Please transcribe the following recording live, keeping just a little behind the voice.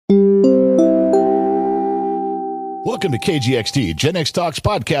Welcome to KGXT, Gen X Talks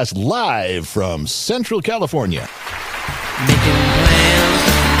podcast, live from Central California. Making plans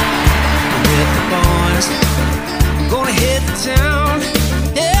with the boys. I'm gonna hit the town.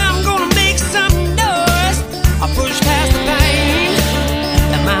 Yeah, I'm gonna make some noise. I'll push past the pain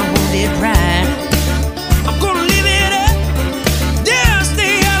and my wounded pride. I'm gonna live it up. Yeah,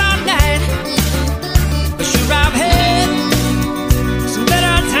 stay out all night. But sure, I've had some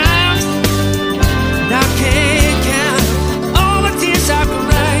better times. And I can't count all the tears I can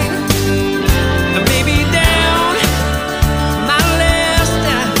write. And maybe down my last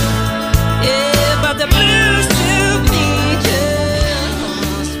time. Yeah, but the blues to me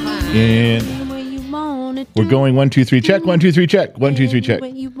just fine. And we're going 1, 2, 3, check, 1, 2, 3, check, 1, 2, 3, check. The way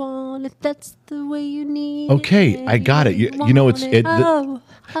you want it, that's the way you need Okay, it. I got it. You know,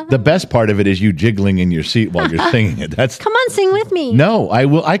 the best part of it is you jiggling in your seat while you're singing it. That's Come on, sing with me. no,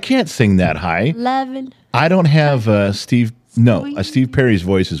 I can't sing that high. 11. I don't have Steve. No, Steve Perry's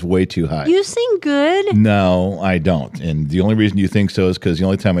voice is way too high. You sing good. No, I don't. And the only reason you think so is because the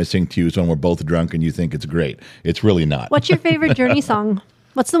only time I sing to you is when we're both drunk and you think it's great. It's really not. What's your favorite Journey song?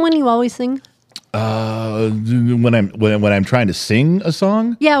 What's the one you always sing? When I'm trying to sing a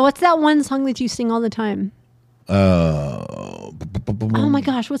song? Yeah, what's that one song that you sing all the time? Oh my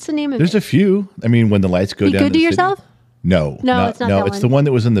gosh, what's the name of There's it? a few. I mean, when the lights go Be down. Good to Yourself? No, No, it's not that it's one. the one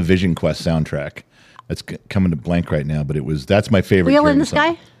that was in the Vision Quest soundtrack. That's coming to blank right now, but that's my favorite. Wheel in Journey the Sky?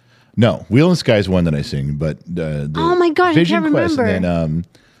 song. No, Wheel in the Sky is one that I sing, but the Oh my gosh, I Vision can't Quest remember. and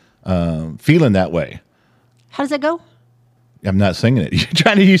then Feeling That Way. How does that go? I'm not singing it.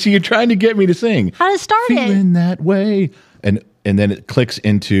 You're trying to get me to sing. How to start it? Feeling that way. And then it clicks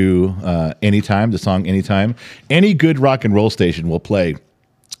into Anytime, the song Anytime. Any good rock and roll station will play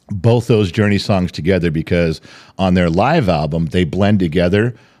both those Journey songs together because on their live album, they blend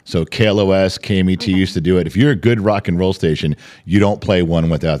together. So KLOS, KMET used to do it. If you're a good rock and roll station, you don't play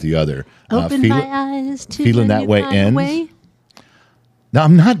one without the other. Open my eyes to Feeling That Way ends. No,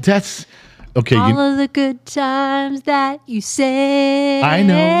 I'm not. That's... Okay, all of the good times that you saved. I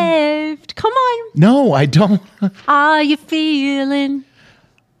know. Come on. No, I don't. Are you feeling?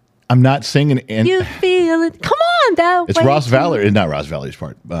 I'm not singing. You feeling? Come on, that It's way Ross too. Valerie. Not Ross Valerie's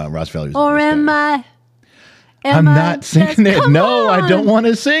part. Ross Valerie's. Or am I? I'm not singing it. Come No, I don't on. want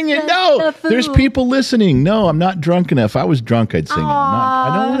to sing it. No, The there's fool. people listening. No, I'm not drunk enough. If I was drunk, I'd sing it.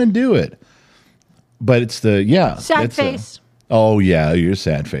 I don't want to do it. But it's Sad that's face. Oh yeah, you're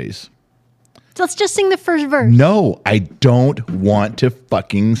sad face. So let's just sing the first verse. No, I don't want to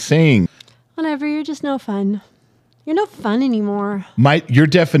fucking sing. Whatever, you're just no fun. You're no fun anymore. Your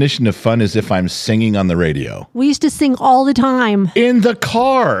definition of fun is if I'm singing on the radio. We used to sing all the time. In the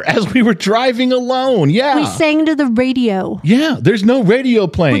car as we were driving alone. Yeah. We sang to the radio. Yeah, there's no radio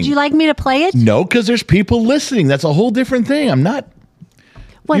playing. Would you like me to play it? No, because there's people listening. That's a whole different thing. I'm not.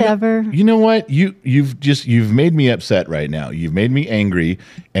 Whatever. You know what? You've made me upset right now. You've made me angry,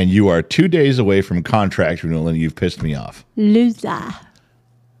 and you are 2 days away from contract renewal, and you've pissed me off. Loser.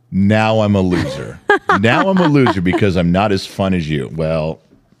 Now I'm a loser. Now I'm a loser because I'm not as fun as you. Well,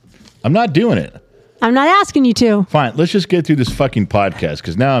 I'm not doing it. I'm not asking you to. Fine, let's just get through this fucking podcast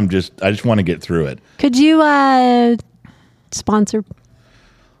because now I just want to get through it. Could you sponsor?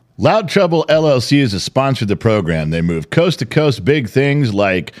 Loud Trouble LLC is a sponsor of the program. They move coast to coast big things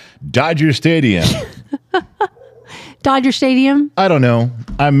like Dodger Stadium. Dodger Stadium? I don't know.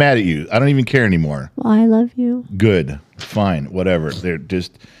 I'm mad at you. I don't even care anymore. Well, I love you. Good. Fine. Whatever. They're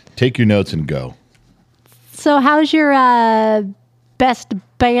just take your notes and go. So how's your best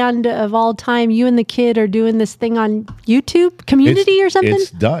band of all time? You and the kid are doing this thing on YouTube community or something? It's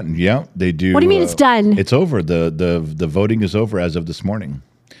done. Yeah, they do. What do you mean it's done? It's over. The voting is over as of this morning.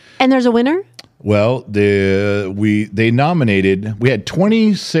 And there's a winner? Well, they nominated. We had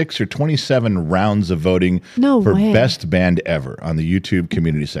 26 or 27 rounds of voting for way. best band ever on the YouTube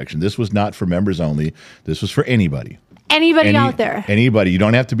community section. This was not for members only. This was for anybody. Anybody out there? Anybody. You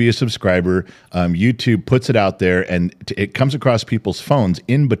don't have to be a subscriber. YouTube puts it out there, and it comes across people's phones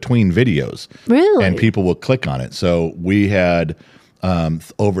in between videos. Really? And people will click on it. So we had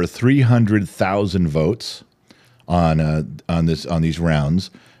over 300,000 votes on these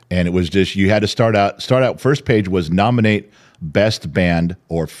rounds. And it was just, you had to start out. First page was nominate best band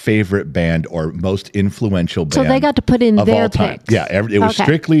or favorite band or most influential band. So they got to put in of their all time. picks. Yeah, it was Okay.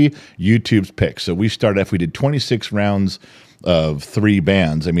 strictly YouTube's picks. So we started off, we did 26 rounds of 3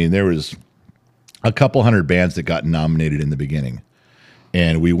 bands. I mean, there was a couple hundred bands that got nominated in the beginning.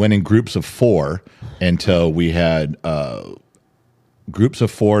 And we went in groups of 4 until we had groups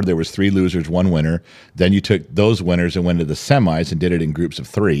of 4. There was 3 losers, 1 winner. Then you took those winners and went into the semis and did it in groups of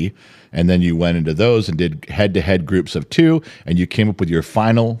 3. And then you went into those and did head-to-head groups of 2, and you came up with your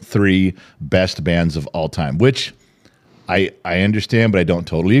final 3 best bands of all time, which I understand, but I don't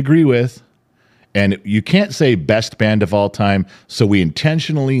totally agree with. And you can't say best band of all time, so we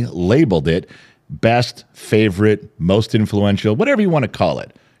intentionally labeled it best, favorite, most influential, whatever you want to call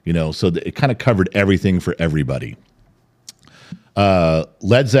it. So that it kind of covered everything for everybody.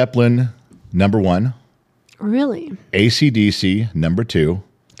 Led Zeppelin, number 1. Really? AC/DC, number 2.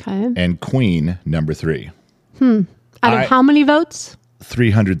 Okay. And Queen, number 3. Out of how many votes?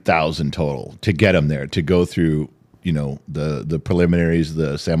 300,000 total to get them there, to go through, the preliminaries,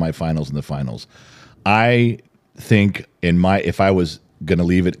 the semifinals, and the finals. I think if I was going to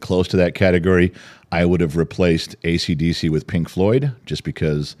leave it close to that category, I would have replaced AC/DC with Pink Floyd, just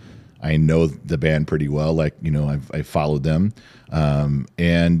because I know the band pretty well. Like, I followed them.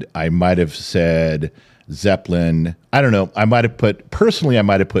 And I might have said Zeppelin. I don't know. I might have put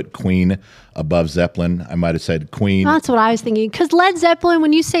Queen above Zeppelin. I might have said Queen. That's what I was thinking. Because Led Zeppelin,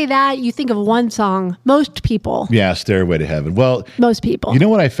 when you say that, you think of one song. Most people. Yeah, Stairway to Heaven. Well, most people. You know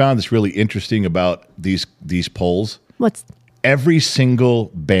what I found that's really interesting about these polls? What's every single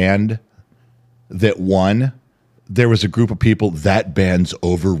band that won, there was a group of people, that band's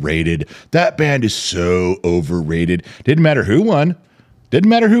overrated. That band is so overrated. Didn't matter who won.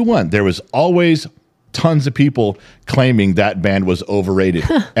 There was always tons of people claiming that band was overrated.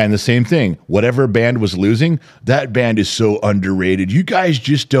 And the same thing, whatever band was losing, that band is so underrated. You guys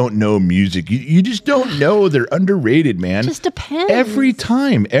just don't know music. You just don't know they're underrated, man. Just depends. Every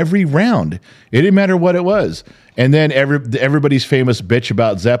time, every round. It didn't matter what it was. And then everybody's famous bitch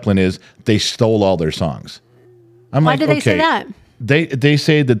about Zeppelin is they stole all their songs. Why do they say that? They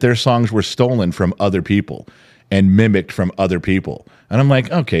say that their songs were stolen from other people and mimicked from other people. And I'm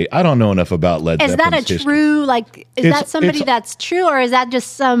like, okay, I don't know enough about Led Zeppelin's history. Is that a true, is that somebody that's true, or is that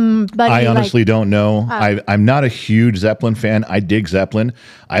just somebody? I honestly don't know. I'm not a huge Zeppelin fan. I dig Zeppelin.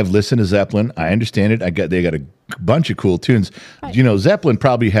 I've listened to Zeppelin. I understand it. They got a bunch of cool tunes. Right. Zeppelin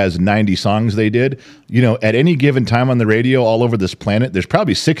probably has 90 songs they did. At any given time on the radio all over this planet, there's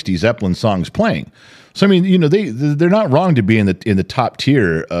probably 60 Zeppelin songs playing. So I mean, they're not wrong to be in the top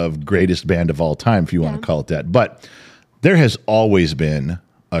tier of greatest band of all time, if you want to call it that. But there has always been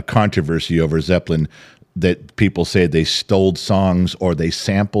a controversy over Zeppelin, that people say they stole songs or they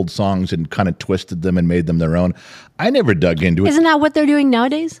sampled songs and kind of twisted them and made them their own. I never dug into it. Isn't that what they're doing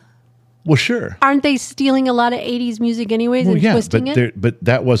nowadays? Well, sure. Aren't they stealing a lot of 80s music anyways and twisting it? But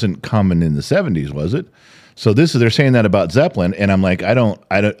that wasn't common in the 70s, was it? So they're saying that about Zeppelin, and I'm like,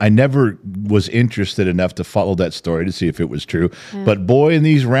 I never was interested enough to follow that story to see if it was true. Yeah. But boy, in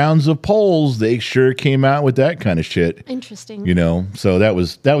these rounds of polls, they sure came out with that kind of shit. Interesting. So that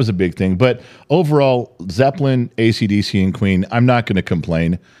was a big thing. But overall, Zeppelin, AC/DC, and Queen, I'm not going to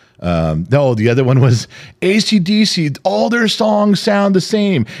complain. No, the other one was AC/DC. All their songs sound the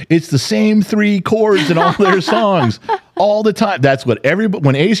same. It's the same 3 chords in all their songs all the time. That's what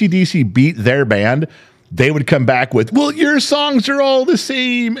when AC/DC beat their band, they would come back with, well, your songs are all the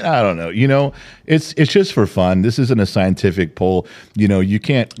same. I don't know. It's just for fun. This isn't a scientific poll. You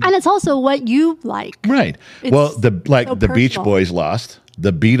can't. And it's also what you like. Right. The Beach Boys lost.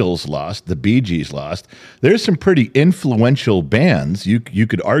 The Beatles lost. The Bee Gees lost. There's some pretty influential bands, you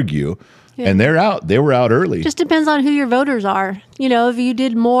could argue, and they're out. They were out early. Just depends on who your voters are. If you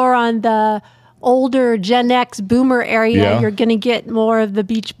did more on the older Gen X boomer area, you're going to get more of the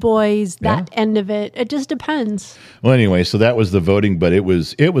Beach Boys, that end of it. It just depends. Well, anyway, so that was the voting, but it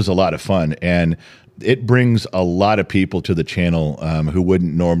was a lot of fun, and it brings a lot of people to the channel who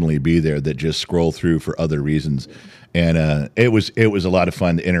wouldn't normally be there, that just scroll through for other reasons. And it was a lot of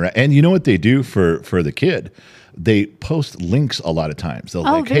fun to interact. And you know what they do for the kid? They post links a lot of times.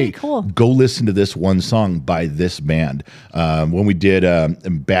 They'll cool. Go listen to this one song by this band. When we did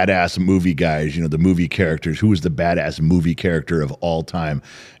Badass Movie Guys, the movie characters, who was the badass movie character of all time?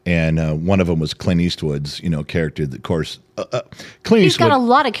 And one of them was Clint Eastwood's, character. Of course, Clint Eastwood. He's got a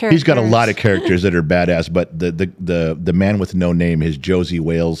lot of characters. He's got a lot of characters that are badass. But the man with no name, his Josie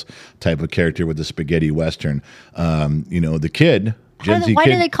Wales type of character with the spaghetti western. The kid. Why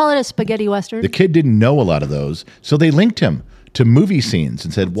do they call it a spaghetti western? The kid didn't know a lot of those, so they linked him to movie scenes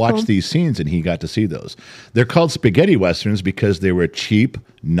and said, watch these scenes, and he got to see those. They're called spaghetti westerns because they were cheap,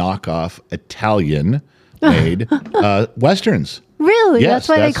 knockoff, Italian-made westerns. Really? Yes, that's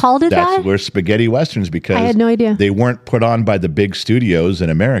why they called it that? That's where spaghetti westerns, because I had no idea. They weren't put on by the big studios in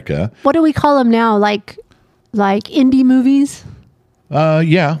America. What do we call them now? Like indie movies?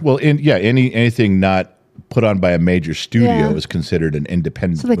 Yeah. Well, anything not put on by a major studio Yeah. is considered an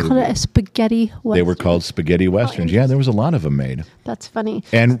independent So they movie. called it a spaghetti Western. They were called spaghetti westerns. Yeah, there was a lot of them made. That's funny.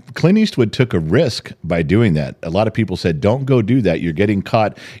 And Clint Eastwood took a risk by doing that. A lot of people said, don't go do that. You're getting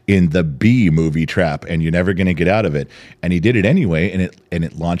caught in the B movie trap and you're never going to get out of it. And he did it anyway, and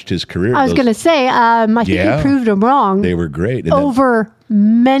it launched his career. I was going to say, I think Yeah. you proved them wrong. They were great. And then- over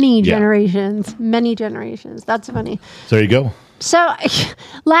many Yeah. generations. Many generations. That's funny. so there you go. So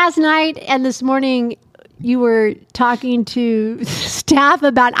last night and this morning, you were talking to staff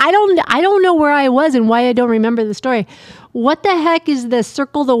about, I don't know where I was and why I don't remember the story. What the heck is the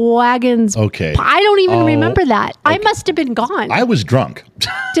Circle the Wagons? Okay. I don't even Oh, remember that. I okay. must have been gone. I was drunk.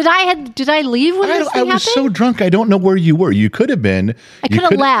 Did I leave when this I thing was happened? so drunk. I don't know where you were. You could have been. I could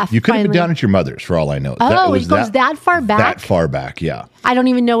have left, You could have been finally. down at your mother's, for all I know. Oh, it goes that far back? That far back, yeah. I don't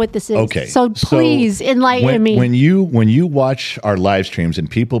even know what this is. Okay. So please enlighten me. When you watch our live streams and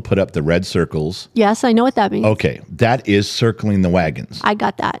people put up the red circles, Yes, I know what that means. okay, that is circling the wagons. I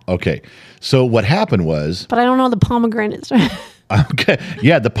got that. Okay. So what happened was, But I don't know the pomegranates. okay,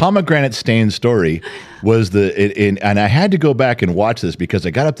 yeah, the pomegranate stain story was and I had to go back and watch this because I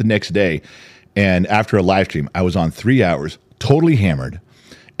got up the next day, and after a live stream, I was on 3 hours, totally hammered,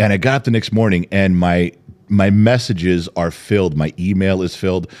 and I got up the next morning, and my messages are filled. My email is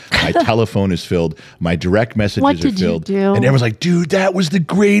filled. My telephone is filled. My direct messages What are did you filled. do? And everyone's like, dude, that was the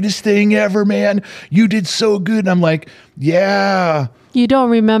greatest thing ever, man. You did so good. And I'm like, yeah. You don't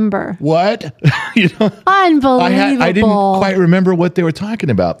remember. What? you know, Unbelievable. I didn't quite remember what they were talking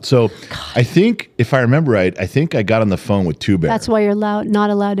about. So I think, if I remember right, I think I got on the phone with Two Bear. That's why you're not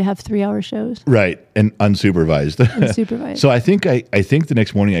allowed to have 3-hour shows. Right, and unsupervised. Unsupervised. So I think the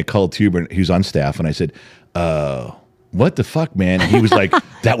next morning I called Tuber, he was on staff, and I said, what the fuck, man? And he was like,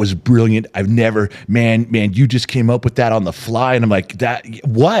 that was brilliant. I've never, man, you just came up with that on the fly. And I'm like,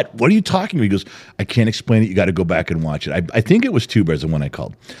 what are you talking about? He goes, I can't explain it. You got to go back and watch it. I think it was Two Bears the one I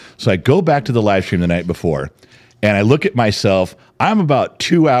called. So I go back to the live stream the night before, and I look at myself. I'm about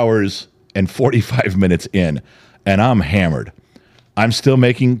 2 hours and 45 minutes in, and I'm hammered. I'm still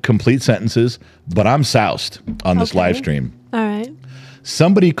making complete sentences, but I'm soused on this Okay. live stream. All right.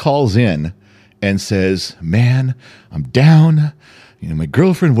 Somebody calls in and says, man, I'm down. You know, my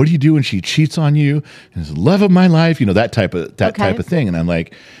girlfriend, what do you do when she cheats on you? And it's the love of my life, you know, that type of thing. And I'm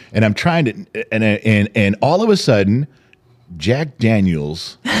like, and I'm trying to, and all of a sudden, Jack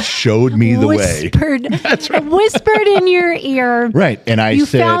Daniels showed me the way. That's right. Whispered in your ear. Right. And You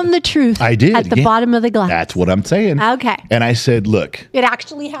found the truth. I did. At the bottom of the glass. That's what I'm saying. Okay. And I said, look, It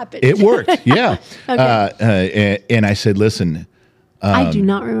actually happened. it worked. Yeah. Okay. And I said, listen, I do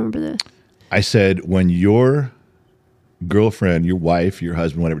not remember this. I said, when your girlfriend, your wife, your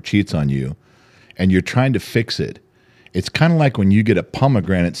husband, whatever, cheats on you and you're trying to fix it, it's kind of like when you get a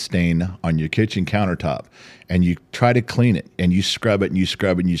pomegranate stain on your kitchen countertop and you try to clean it and you scrub it and you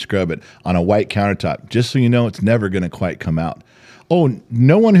scrub it and you scrub it on a white countertop, just so you know it's never going to quite come out. Oh,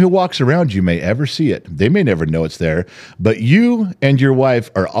 no one who walks around you may ever see it. They may never know it's there, but you and your wife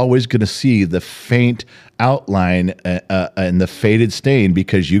are always going to see the faint outline and the faded stain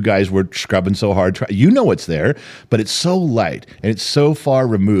because you guys were scrubbing so hard. You know it's there, but it's so light and it's so far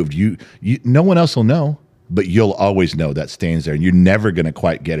removed. No one else will know, but you'll always know that stain's there. You're never going to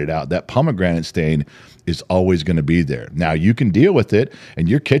quite get it out. That pomegranate stain is always going to be there. Now you can deal with it, and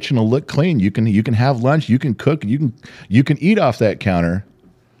your kitchen will look clean. You can have lunch. You can cook. You can eat off that counter,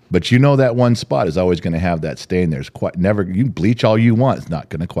 but you know that one spot is always going to have that stain. There's quite never. You can bleach all you want. It's not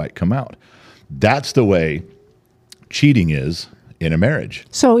going to quite come out. That's the way cheating is in a marriage.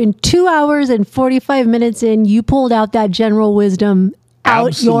 So in 2 hours and 45 minutes in, you pulled out that general wisdom out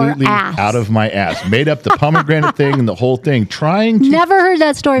Absolutely your ass. out of my ass. Made up the pomegranate thing and the whole thing. Trying to Never heard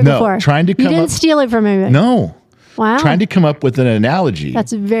that story No, before. trying to You come didn't up- steal it from anybody. no. Wow. Trying to come up with an analogy.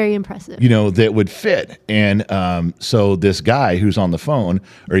 That's very impressive. You know, that would fit. And so this guy who's on the phone,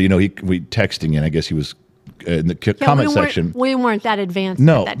 or, you know, we texting, and I guess he was in the comment section. We weren't that advanced.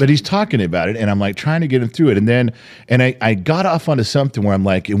 No, at that but time. he's talking about it, and I'm like trying to get him through it, and then I got off onto something where I'm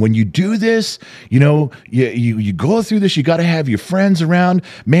like, and when you do this, you know, you go through this, you got to have your friends around,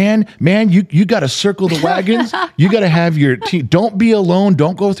 man, you got to circle the wagons, you got to have your team. Don't be alone.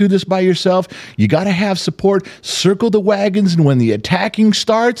 Don't go through this by yourself. You got to have support. Circle the wagons, and when the attacking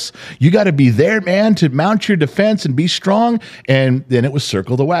starts, you got to be there, man, to mount your defense and be strong. And then it was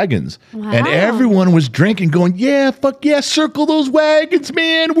circle the wagons, and Wow. everyone was drinking, going, yeah, fuck yeah, circle those wagons,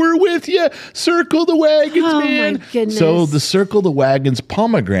 man. We're with you. Circle the wagons, Oh, man. my goodness. So the circle the wagons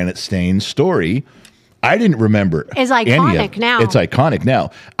pomegranate stain story, I didn't remember. It's any iconic of- now. It's iconic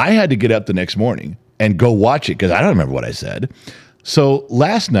now. I had to get up the next morning and go watch it because I don't remember what I said. So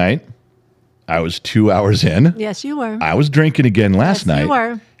last night, I was 2 hours in. Yes, you were. I was drinking again last night. You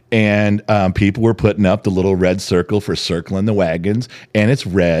were. And people were putting up the little red circle for circling the wagons. And it's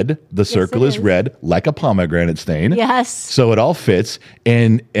red. The circle is red, like a pomegranate stain. Yes. So it all fits.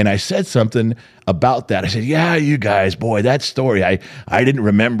 And I said something about that. I said, yeah, you guys, boy, that story, I didn't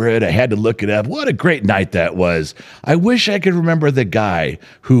remember it. I had to look it up. What a great night that was. I wish I could remember the guy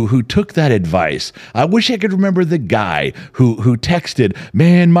who took that advice. I wish I could remember the guy who texted,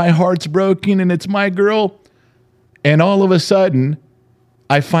 man, my heart's broken and it's my girl. And all of a sudden,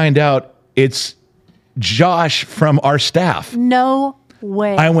 I find out it's Josh from our staff. No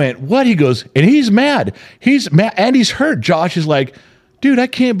way. I went, what? He goes, and he's mad. He's mad and he's hurt. Josh is like, dude, I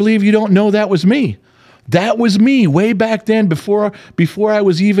can't believe you don't know that was me. That was me way back then before I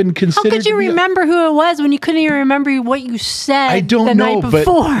was even considered. How could you remember who it was when you couldn't even remember what you said I don't the know, night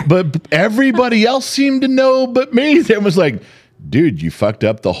before? but everybody else seemed to know but me. It was like, dude, you fucked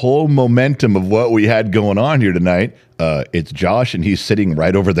up the whole momentum of what we had going on here tonight. It's Josh, and he's sitting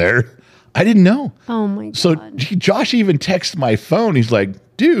right over there. I didn't know. Oh, my God. So Josh even texted my phone. He's like,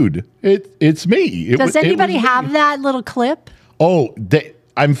 dude, it's me. Does anybody have that little clip? Oh,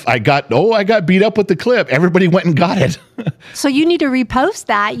 I got beat up with the clip. Everybody went and got it. So you need to repost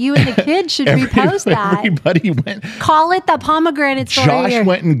that. You and the kids should repost that. Everybody went. Call it the pomegranate story. Josh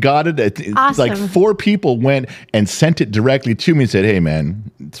went and got it. Awesome. Like 4 people went and sent it directly to me and said, hey,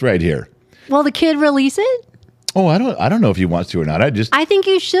 man, it's right here. Will the kid release it? Oh, I don't know if he wants to or not. I think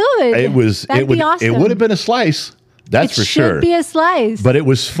you should. It would be awesome. It would have been a slice. That's for sure. It should be a slice. But it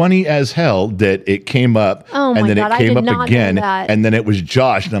was funny as hell that it came up and then it came up again and then it was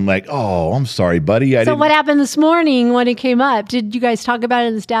Josh and I'm like, oh, I'm sorry, buddy. So what happened this morning when it came up? Did you guys talk about it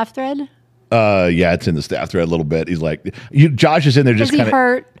in the staff thread? Yeah, it's in the staff thread a little bit. He's like, Josh is in there just kind of. Is he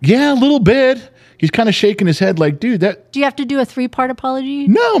hurt? Yeah, a little bit. He's kind of shaking his head like, dude, that. Do you have to do a 3-part apology?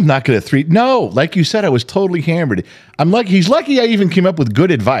 No, I'm not going to No, like you said, I was totally hammered. He's lucky I even came up with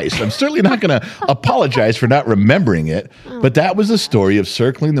good advice. I'm certainly not going to apologize for not remembering it. But that was the story of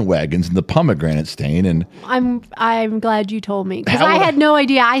circling the wagons and the pomegranate stain. And I'm glad you told me because I had no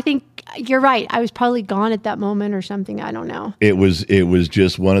idea. I think you're right. I was probably gone at that moment or something. I don't know. It was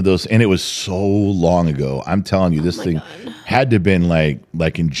just one of those, and it was so long ago. I'm telling you, this thing had to have been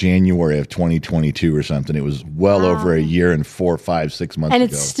like in January of 2022 or something. It was well over a year and 4, 5, 6 months and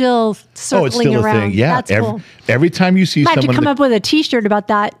ago. It's still circling it's still around. A thing. Yeah, that's cool. Every time you see someone, I had to come up with a T-shirt about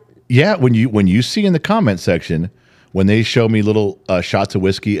that. Yeah, when you see in the comment section. When they show me little shots of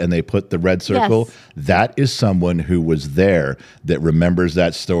whiskey and they put the red circle, that is someone who was there that remembers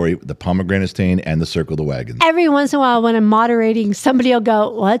that story, the pomegranate stain and the circle of the wagons. Every once in a while when I'm moderating, somebody will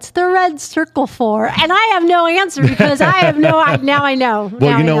go, what's the red circle for? And I have no answer because I have now I know.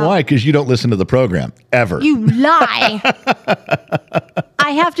 Well, you know why? Because you don't listen to the program, ever. You lie.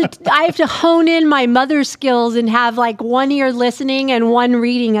 I have to hone in my mother skills and have like one ear listening and one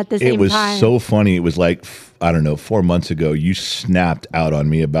reading at the same time. It was so funny. It was like, I don't know, 4 months ago, you snapped out on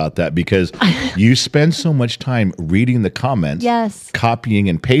me about that because you spend so much time reading the comments, copying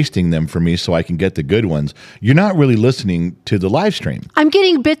and pasting them for me so I can get the good ones. You're not really listening to the live stream. I'm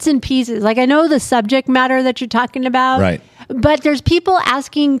getting bits and pieces. Like I know the subject matter that you're talking about. Right. But there's people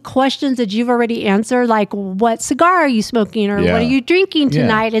asking questions that you've already answered, like what cigar are you smoking or what are you drinking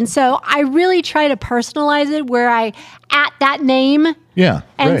tonight? And so I really try to personalize it where I at that name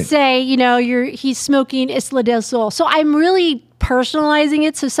and say, he's smoking Isla del Sol. So I'm really personalizing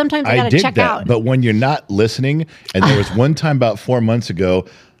it. So sometimes I got to check out. But when you're not listening, and there was one time about 4 months ago,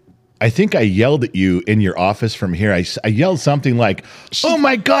 I think I yelled at you in your office from here. I yelled something like, oh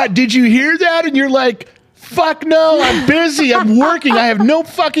my God, did you hear that? And you're like, fuck no, I'm busy. I'm working. I have no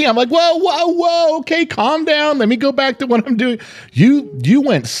fucking. I'm like, whoa. Okay, calm down. Let me go back to what I'm doing. You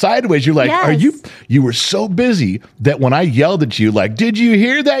went sideways. You're like, you were so busy that when I yelled at you, like, did you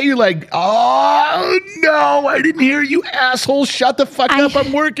hear that? You're like, oh no, I didn't hear you, asshole. Shut the fuck up.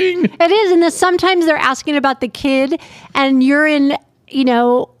 I'm working. It is. And sometimes they're asking about the kid and you're in,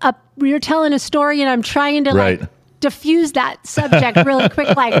 you're telling a story and I'm trying to diffuse that subject really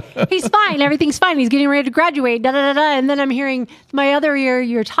quick. Like, he's fine. Everything's fine. He's getting ready to graduate. And then I'm hearing my other ear,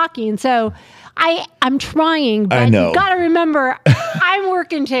 you're talking. So I'm trying, but you got to remember, I'm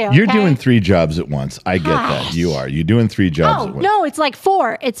working too. You're doing 3 jobs at once. I get that. You are. You're doing 3 jobs at once. No, it's like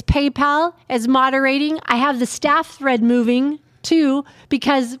 4. It's PayPal as moderating. I have the staff thread moving too,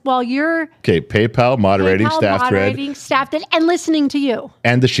 because while you're PayPal moderating, staff thread, and listening to you.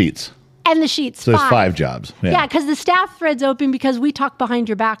 And the sheets. And the sheets. So there's 5 jobs. Yeah, because the staff thread's open because we talk behind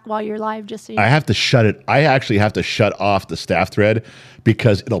your back while you're live. Just so you know. I have to shut it. I actually have to shut off the staff thread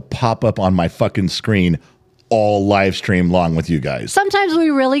because it'll pop up on my fucking screen all live stream long with you guys. Sometimes we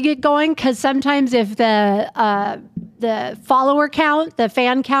really get going because sometimes if the follower count, the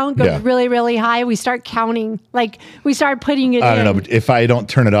fan count goes really, really high, we start counting. Like we start putting it I in. don't know, but if I don't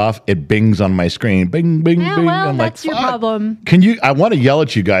turn it off, it bings on my screen. Bing, bing, Yeah, bing. well, I'm that's like, your problem. I want to yell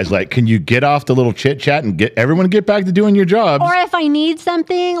at you guys, like, can you get off the little chit chat and get everyone to get back to doing your jobs? Or if I need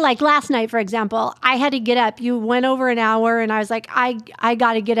something, like last night, for example, I had to get up. You went over an hour and I was like, I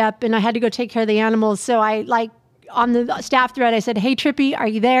got to get up and I had to go take care of the animals. So I on the staff thread, I said, hey, Trippy, are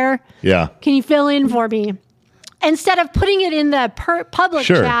you there? Yeah. Can you fill in for me? Instead of putting it in the public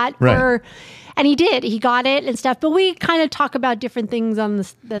chat. Right. And he did. He got it and stuff. But we kind of talk about different things on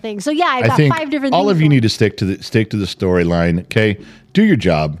the thing. So yeah, I've got 5 different all things. of you need to stick to the storyline. Okay, do your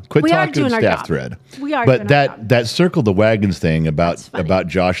job. Quit talking to the staff thread. We are. But doing our job. that circle the wagons thing about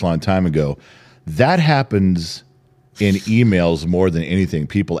Josh a long time ago, that happens in emails more than anything.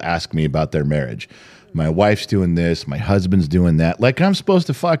 People ask me about their marriage. My wife's doing this. My husband's doing that. Like I'm supposed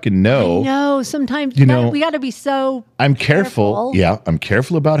to fucking know. No, sometimes You know, we got to be so. I'm careful. Yeah, I'm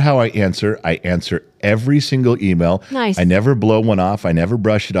careful about how I answer. I answer every single email. Nice. I never blow one off. I never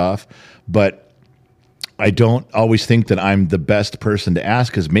brush it off. But I don't always think that I'm the best person to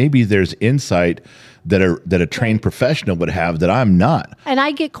ask because maybe there's insight that a trained professional would have that I'm not. And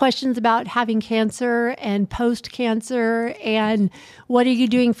I get questions about having cancer and post-cancer and what are you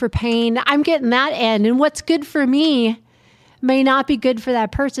doing for pain? I'm getting that end. And what's good for me may not be good for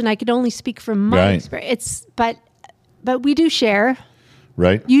that person. I could only speak from my experience. But we do share.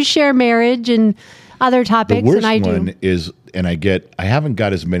 Right. You share marriage and other topics, The worst and I do. one is, and I haven't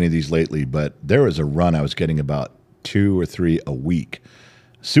got as many of these lately, but there was a run I was getting about 2 or 3 a week.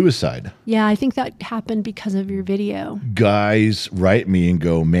 Suicide. Yeah, I think that happened because of your video. Guys write me and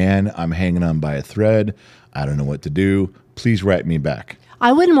go, man, I'm hanging on by a thread. I don't know what to do. Please write me back.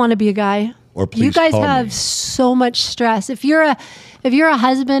 I wouldn't want to be a guy. Or please you guys call have me. so much stress. If you're a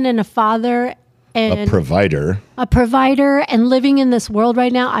husband and a father and A provider. and living in this world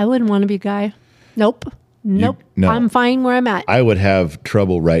right now, I wouldn't want to be a guy. Nope. No. I'm fine where I'm at. I would have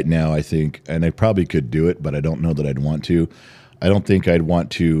trouble right now, I think, and I probably could do it, but I don't know that I'd want to. I don't think I'd want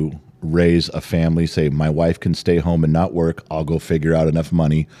to raise a family, say my wife can stay home and not work. I'll go figure out enough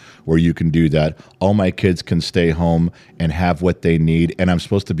money where you can do that. All my kids can stay home and have what they need. And I'm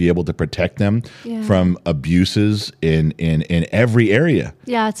supposed to be able to protect them from abuses in every area.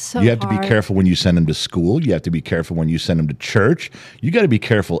 Yeah, it's so You have to be hard. careful when you send them to school. You have to be careful when you send them to church. You got to be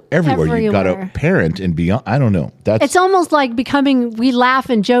careful everywhere. You've got to Everywhere. parent and beyond. I don't know. It's almost like we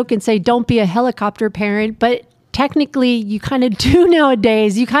laugh and joke and say, don't be a helicopter parent, but technically you kind of do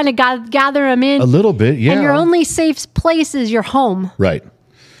nowadays. You kind of gather them in. A little bit, yeah. And your only safe place is your home. Right.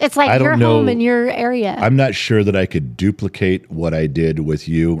 It's like I don't your know. home in your area. I'm not sure that I could duplicate what I did with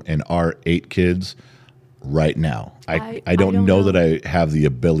you and our 8 kids right now. I don't know that I have the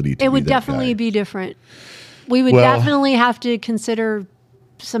ability to. It would be that definitely guy. be different. We would Well- definitely have to consider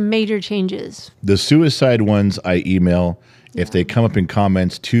some major changes. The suicide ones I email. If they come up in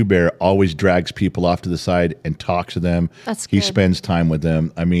comments, Two Bear always drags people off to the side and talks to them. That's He good. spends time with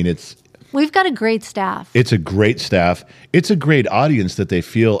them. I mean, We've got a great staff. it's a great staff. It's a great audience that they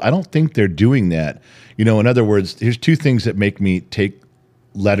feel. I don't think they're doing that. You know, in other words, here's 2 things that make me take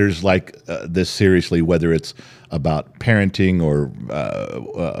letters like this seriously, whether it's about parenting or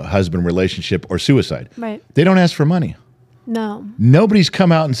husband relationship or suicide. Right. They don't ask for money. No. Nobody's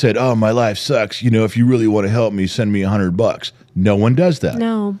come out and said, "Oh, my life sucks. You know, if you really want to help me, send me $100." No one does that.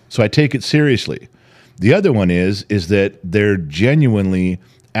 No. So I take it seriously. The other one is that they're genuinely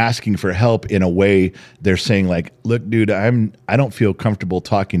asking for help in a way they're saying like, "Look, dude, I don't feel comfortable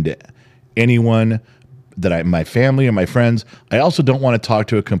talking to anyone my family or my friends. I also don't want to talk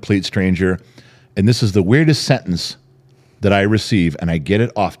to a complete stranger." And this is the weirdest sentence that I receive, and I get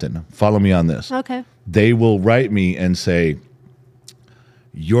it often. Follow me on this. Okay. They will write me and say,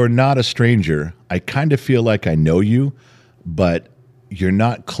 "You're not a stranger. I kind of feel like I know you, but you're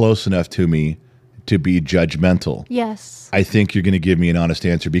not close enough to me to be judgmental. Yes. I think you're going to give me an honest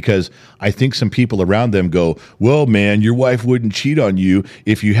answer," because I think some people around them go, "Well, man, your wife wouldn't cheat on you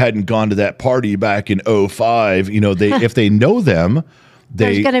if you hadn't gone to that party back in 05." You know, if they know them,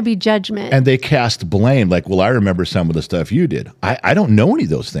 There's going to be judgment. and they cast blame like, "Well, I remember some of the stuff you did." I don't know any of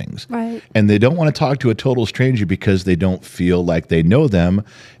those things. Right. And they don't want to talk to a total stranger because they don't feel like they know them,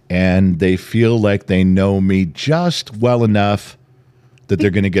 and they feel like they know me just well enough that they're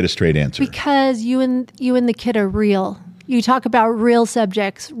going to get a straight answer. Because you and the kid are real. You talk about real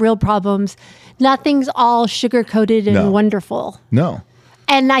subjects, real problems. Nothing's all sugar-coated and No. wonderful. No.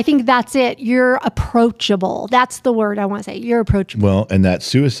 And I think that's it. You're approachable. That's the word I want to say. You're approachable. Well, and that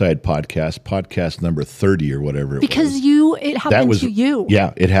suicide podcast number 30 or whatever it Because was. it happened to you.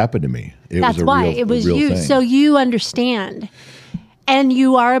 Yeah, it happened to me. That's why. It was you. Thing. So you understand. And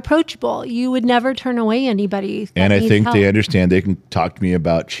you are approachable. You would never turn away anybody. And I think help. they understand. They can talk to me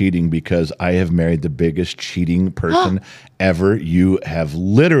about cheating because I have married the biggest cheating person ever. You have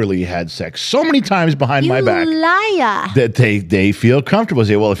literally had sex so many times behind my back liar. that they feel comfortable.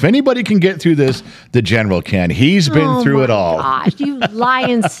 Say, well, if anybody can get through this, the general can. He's been through it all. Gosh, you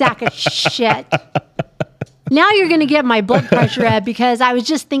lying sack of shit. Now you're going to get my blood pressure up because I was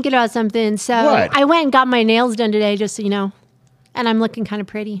just thinking about something. So What? I went and got my nails done today, just so you know. And I'm looking kind of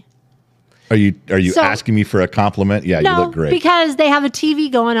pretty. Are you asking me for a compliment? Yeah, No, you look great. because they have a TV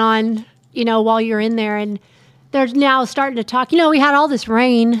going on, while you're in there, and they're now starting to talk. We had all this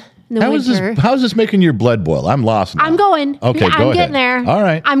rain in the winter. How is this making your blood boil? I'm lost now. I'm going. Okay, I'm go ahead. getting there. All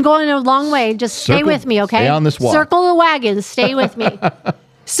right. I'm going a long way. Just stay Circle- with me, okay? stay on this walk. Circle the wagons. Stay with me.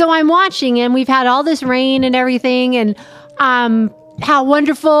 So I'm watching, and we've had all this rain and everything, and how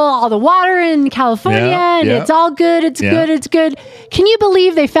wonderful all the water in California, and it's all good. It's good. It's good. Can you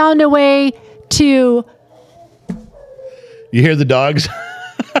believe they found a way to? You hear the dogs?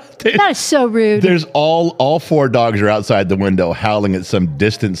 That is so rude. There's all 4 dogs are outside the window howling at some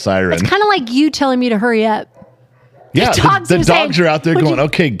distant siren. It's kind of like you telling me to hurry up. Yeah, dogs the are dogs saying, are out there "Would going, you-"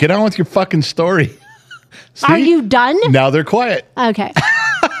 okay, get on with your fucking story. See? Are you done? Now they're quiet. Okay.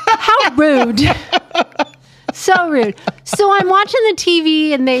 How rude. So rude. So I'm watching the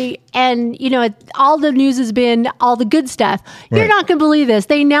TV and all the news has been all the good stuff. You're Right. not going to believe this.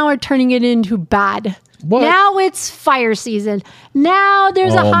 They now are turning it into bad. What? Now it's fire season. Now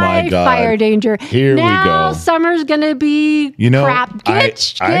there's Oh a my high God. fire danger. Here we now go. Summer's going to be crap.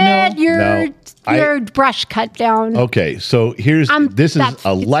 Get your brush cut down. Okay, so this is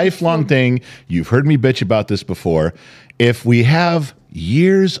a lifelong thing. You've heard me bitch about this before. If we have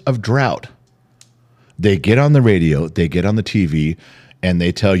years of drought, they get on the radio, they get on the TV, and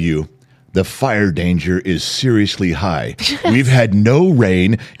they tell you the fire danger is seriously high. We've had no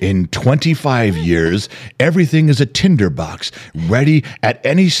rain in 25 years. Everything is a tinderbox, ready at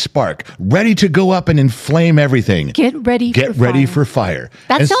any spark, ready to go up and inflame everything. Get ready for fire.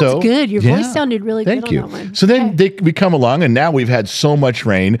 That And sounds good. Your voice sounded really Thank good you. on that one. So then we come along, and now we've had so much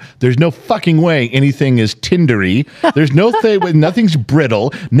rain. There's no fucking way anything is tindery. There's no thing. Nothing's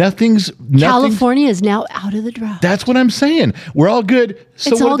brittle. Nothing's. California is now out of the drought. That's what I'm saying. We're all good.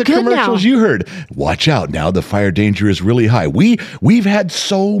 So It's what all are the good commercials now. you heard? Watch out now, the fire danger is really high. We've had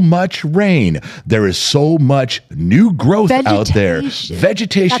so much rain. There is so much new growth out there.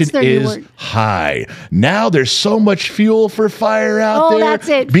 Vegetation That's their new is word. high. Now there's so much fuel for fire out there. That's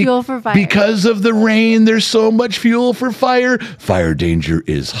it, fuel for fire. Because of the rain, there's so much fuel for fire. Fire danger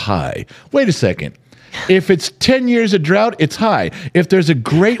is high. Wait a second. If it's 10 years of drought, it's high. If there's a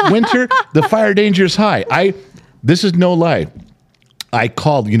great winter, the fire danger is high. This is no lie. I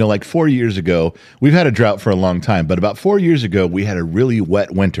called, like 4 years ago. We've had a drought for a long time, but about 4 years ago, we had a really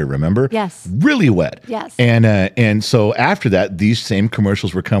wet winter, remember? Yes. Really wet. Yes. And so after that, these same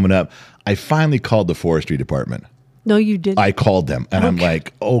commercials were coming up. I finally called the forestry department. No, you didn't. I called them and I'm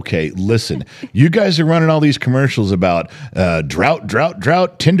like, okay, listen, you guys are running all these commercials about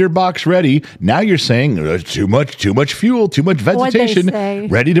drought, tinderbox ready. Now you're saying too much fuel, too much What'd they vegetation, say?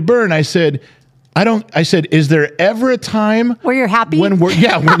 ready to burn. I said, is there ever a time where you're happy? when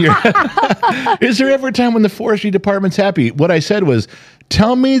you're, is there ever a time when the forestry department's happy? What I said was,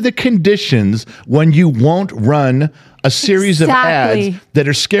 tell me the conditions when you won't run a series of ads that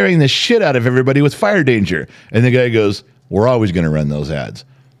are scaring the shit out of everybody with fire danger. And the guy goes, we're always going to run those ads.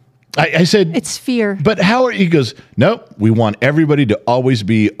 I said, it's fear. But he goes, nope, we want everybody to always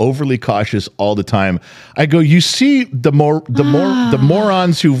be overly cautious all the time. I go, you see the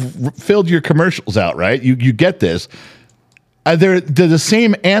morons who've filled your commercials out, right? You get this. They're the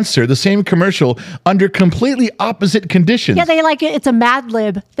same answer, the same commercial under completely opposite conditions. Yeah, they like it. It's a Mad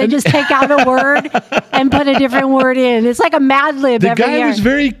Lib. They just take out a word and put a different word in. It's like a Mad Lib every year. The guy was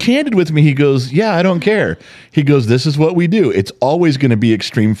very candid with me. He goes, yeah, I don't care. He goes, this is what we do. It's always going to be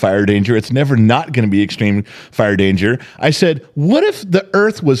extreme fire danger. It's never not going to be extreme fire danger. I said, what if the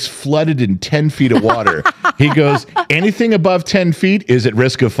earth was flooded in 10 feet of water? He goes, anything above 10 feet is at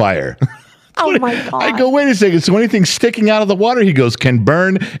risk of fire. Oh my God. I go, wait a second. So anything sticking out of the water, he goes, can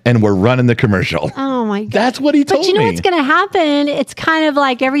burn, and we're running the commercial. Oh my God. That's what he told me. But you know what's going to happen? It's kind of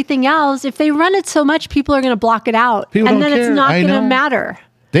like everything else. If they run it so much, people are going to block it out. People and don't then care. it's not I going to know. matter.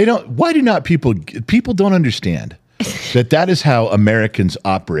 They don't. Why do not people don't understand that is how Americans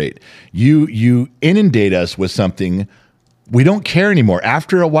operate. You inundate us with something We don't care anymore.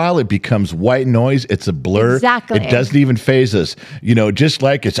 After a while, it becomes white noise. It's a blur. Exactly. It doesn't even faze us. Just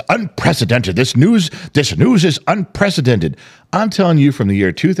like it's unprecedented. This news is unprecedented. I'm telling you, from the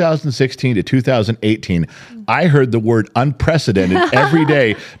year 2016 to 2018, I heard the word unprecedented every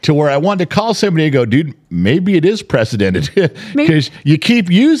day to where I wanted to call somebody and go, dude, maybe it is precedented because you keep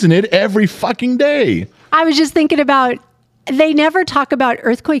using it every fucking day. I was just thinking about, they never talk about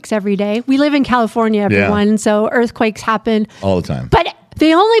earthquakes every day. We live in California, everyone, so earthquakes happen all the time. But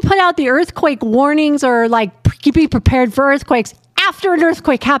they only put out the earthquake warnings or like be prepared for earthquakes after an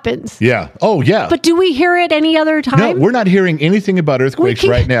earthquake happens. Yeah. Oh, yeah. But do we hear it any other time? No, we're not hearing anything about earthquakes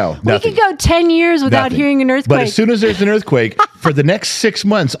right now. Nothing. We could go 10 years without hearing an earthquake. But as soon as there's an earthquake, for the next 6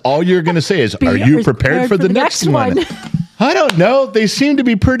 months, all you're going to say is, are you prepared for the next one? I don't know. They seem to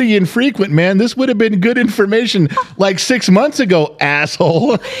be pretty infrequent, man. This would have been good information like 6 months ago,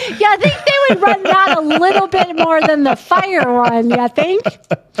 asshole. Yeah, I think they would run that a little bit more than the fire one, you think?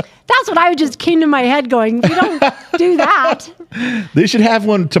 That's what I just came to my head going, we don't do that. They should have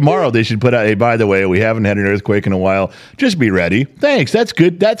one tomorrow. They should put out, hey, by the way, we haven't had an earthquake in a while. Just be ready. Thanks. That's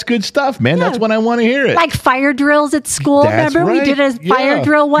good. That's good stuff, man. Yeah. That's when I want to hear it. Like fire drills at school. That's remember? Right. We did a fire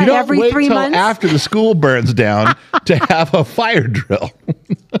drill, every 3 months? After the school burns down to have a fire drill.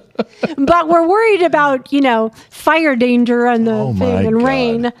 But we're worried about, fire danger and the thing and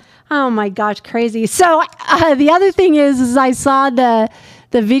rain. Oh my gosh, crazy. So the other thing is I saw the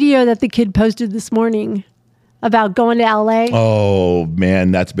video that the kid posted this morning about going to LA. Oh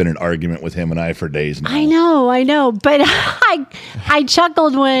man, that's been an argument with him and I for days now. I know. But I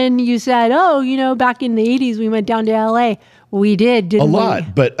chuckled when you said, back in the 80s we went down to LA. We did, didn't we? A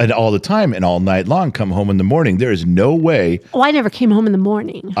lot, but all the time and all night long, come home in the morning. There is no way. Oh, I never came home in the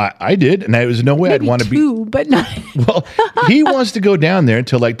morning. I did, and there was no way Maybe I'd want to be. But not. Well, he wants to go down there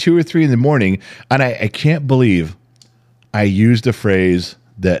until like 2 or 3 in the morning, and I can't believe I used a phrase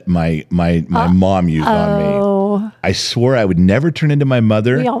that my mom used on me. I swore I would never turn into my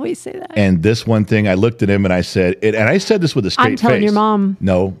mother. We always say that. And this one thing, I looked at him and I said, and I said this with a straight face. I'm telling your mom.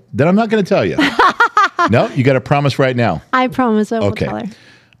 No, then I'm not going to tell you. No, you got to promise right now. I promise I will tell her.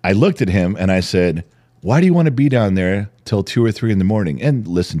 I looked at him and I said, why do you want to be down there till 2 or 3 in the morning? And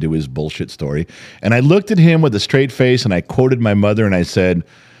listen to his bullshit story. And I looked at him with a straight face and I quoted my mother and I said,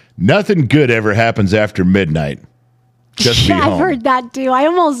 nothing good ever happens after midnight. Just be home. I've heard that too. I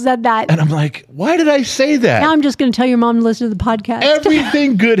almost said that. And I'm like, why did I say that? Now I'm just going to tell your mom to listen to the podcast.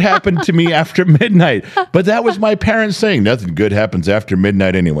 Everything good happened to me after midnight. But that was my parents saying nothing good happens after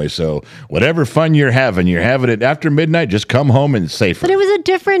midnight anyway. So whatever fun you're having it after midnight, just come home and safer. But it was a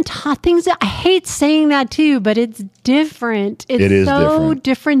different things. I hate saying that too, but it's different. It is so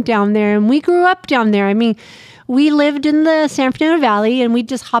different down there. And we grew up down there. I mean, we lived in the San Fernando Valley and we'd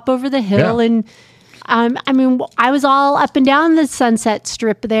just hop over the hill and I was all up and down the Sunset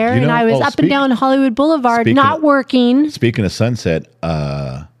Strip there, and I was up and down Hollywood Boulevard, not working. Speaking of Sunset,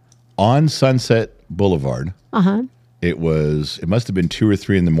 on Sunset Boulevard, it must have been 2 or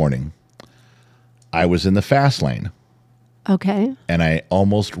 3 in the morning. I was in the fast lane. Okay. And I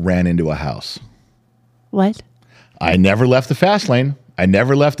almost ran into a house. What? I never left the fast lane. I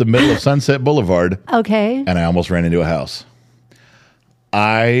never left the middle of Sunset Boulevard. Okay. And I almost ran into a house.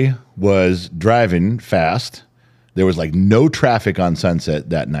 I was driving fast. There was like no traffic on Sunset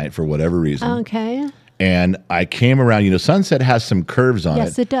that night for whatever reason. Okay. And I came around, Sunset has some curves on it.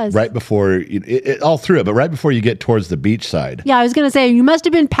 Yes, it does. Right before, all through it, but right before you get towards the beach side. Yeah, I was going to say, you must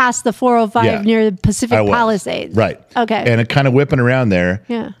have been past the 405 near the Pacific Palisades. Right. Okay. And it kind of whipping around there.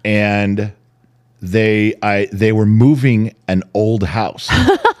 Yeah. And they were moving an old house.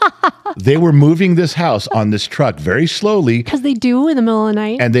 They were moving this house on this truck very slowly. Because they do in the middle of the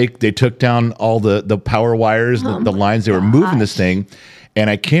night. And they took down all the power wires, the lines. They were moving this thing. And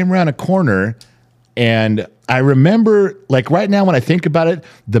I came around a corner and I remember, like right now when I think about it,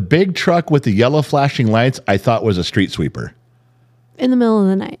 the big truck with the yellow flashing lights, I thought was a street sweeper. In the middle of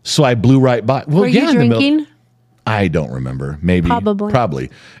the night. So I blew right by. Well, were you drinking? I don't remember. Maybe. Probably.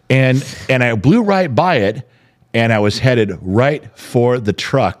 And I blew right by it and I was headed right for the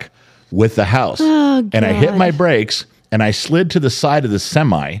truck with the house. Oh, God. And I hit my brakes and I slid to the side of the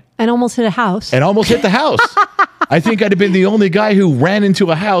semi. And almost hit a house. And almost hit the house. I think I'd have been the only guy who ran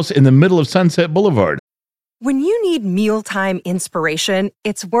into a house in the middle of Sunset Boulevard. When you need mealtime inspiration,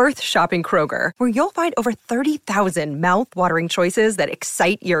 it's worth shopping Kroger, where you'll find over 30,000 mouth-watering choices that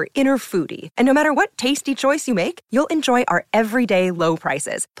excite your inner foodie. And no matter what tasty choice you make, you'll enjoy our everyday low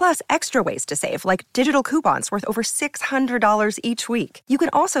prices, plus extra ways to save, like digital coupons worth over $600 each week. You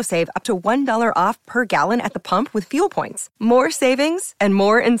can also save up to $1 off per gallon at the pump with fuel points. More savings and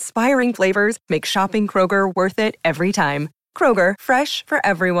more inspiring flavors make shopping Kroger worth it every time. Kroger, fresh for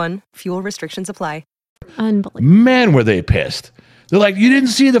everyone. Fuel restrictions apply. Unbelievable. Man, were they pissed. They're like, you didn't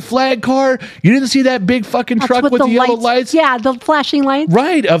see the flag car? You didn't see that big fucking That's truck what with the yellow lights? Yeah, the flashing lights.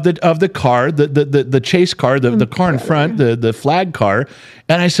 Right, of the car, the chase car, the car in front, the flag car.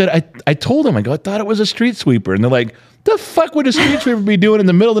 And I said, I told them, I go, I thought it was a street sweeper. And they're like, the fuck would a street sweeper be doing in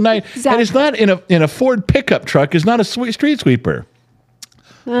the middle of the night? Exactly. And it's not in a Ford pickup truck. It's not a street sweeper.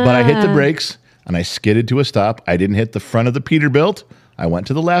 But I hit the brakes and I skidded to a stop. I didn't hit the front of the Peterbilt. I went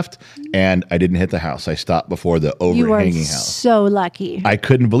to the left, and I didn't hit the house. I stopped before the You are overhanging house. so lucky. I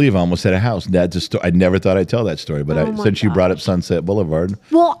couldn't believe I almost hit a house. That's a story. I never thought I'd tell that story, but since you brought up Sunset Boulevard,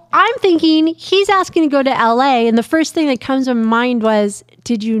 Well, I'm thinking he's asking to go to LA, and the first thing that comes to mind was,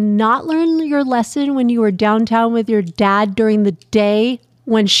 did you not learn your lesson when you were downtown with your dad during the day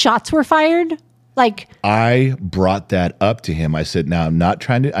when shots were fired? Like, I brought that up to him. I said, now I'm not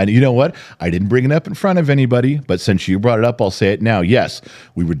trying to, you know what? I didn't bring it up in front of anybody, but since you brought it up, I'll say it now. Yes,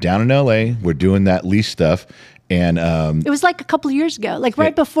 we were down in LA. We're doing that lease stuff. And it was like a couple of years ago, like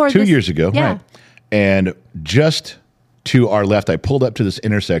right before 2 years ago. Yeah. Right. And just to our left, I pulled up to this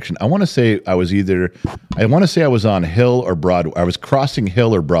intersection. I want to say I was on Hill or Broadway. I was crossing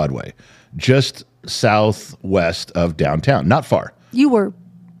Hill or Broadway, just southwest of downtown, not far. You were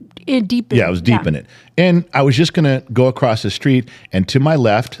deep in it. Yeah, I was deep in it. And I was just going to go across the street, and to my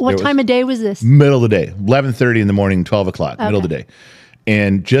left. What time of day was this? Middle of the day, 11:30 in the morning, 12 o'clock, middle of the day.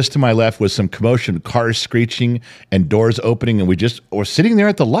 And just to my left was some commotion, cars screeching and doors opening, and we just were sitting there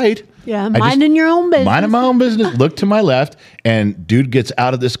at the light. Yeah, minding your own business. Minding my own business. Look to my left, and dude gets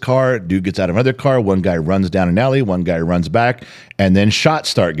out of this car, dude gets out of another car, one guy runs down an alley, one guy runs back, and then shots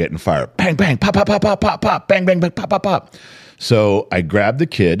start getting fired. Bang, bang, pop, pop, pop, pop, pop, pop, bang, bang, bang, pop, pop, pop. So I grabbed the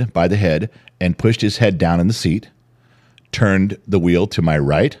kid by the head and pushed his head down in the seat, turned the wheel to my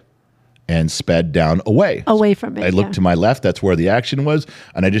right, and sped down away. Away from it. I looked to my left. That's where the action was.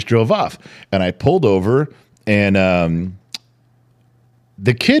 And I just drove off. And I pulled over. And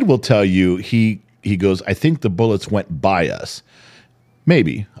the kid will tell you, he goes, I think the bullets went by us.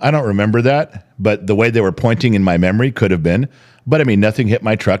 Maybe. I don't remember that. But the way they were pointing in my memory could have been. But I mean, nothing hit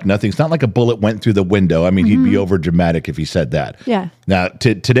my truck. Nothing. It's not like a bullet went through the window. I mean, he'd be over dramatic if he said that. Yeah. Now,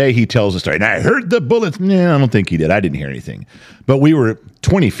 today he tells the story. Now, I heard the bullets. Nah, I don't think he did. I didn't hear anything. But we were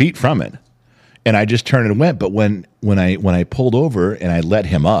 20 feet from it. And I just turned and went. But when I pulled over and I let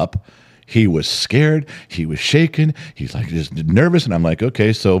him up, he was scared. He was shaking. He's like just nervous. And I'm like,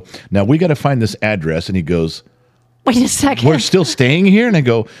 okay, so now we got to find this address. And he goes, wait a second. we're still staying here? And I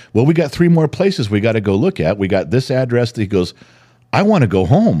go, well, we got 3 more places we got to go look at. We got this address. He goes, I want to go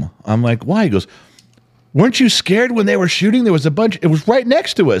home. I'm like, why? He goes, weren't you scared when they were shooting? There was a bunch. It was right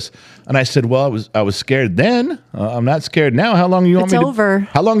next to us. And I said, well, I was scared then. I'm not scared now. How long do you want It's me over.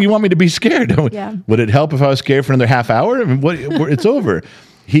 How long do you want me to be scared? Yeah. Would it help if I was scared for another half hour? I mean, it's over.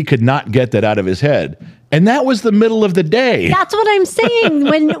 He could not get that out of his head. And that was the middle of the day. That's what I'm saying.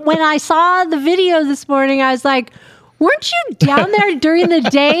 When I saw the video this morning, I was like, weren't you down there during the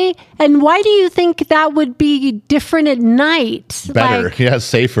day? And why do you think that would be different at night? Better. Like, Yeah,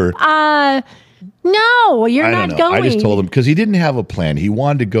 safer. no, you're I not don't know. going. I just told him because he didn't have a plan. He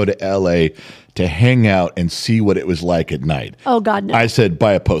wanted to go to LA to hang out and see what it was like at night. Oh, God, no. I said,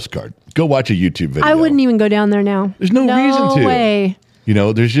 buy a postcard. Go watch a YouTube video. I wouldn't even go down there now. There's no reason to. No way. You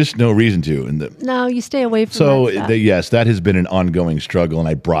know, there's just no reason to. And No, you stay away from so, that stuff. yes, that has been an ongoing struggle. And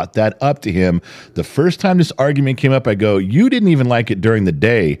I brought that up to him. The first time this argument came up, I go, you didn't even like it during the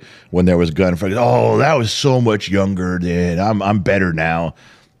day when there was gunfire. Oh, that was so much younger then. I'm better now.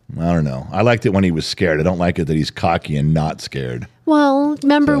 I don't know. I liked it when he was scared. I don't like it that he's cocky and not scared. Well,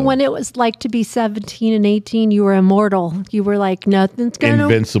 remember when it was like to be 17 and 18, you were immortal. You were like, nothing's going to...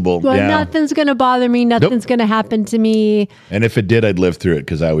 Invincible, yeah. Nothing's going to bother me. Nothing's going to happen to me. And if it did, I'd live through it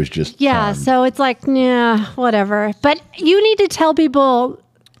because I was just Yeah, so it's like, nah, whatever. But you need to tell people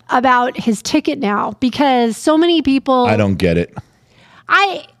about his ticket now because so many people... I don't get it.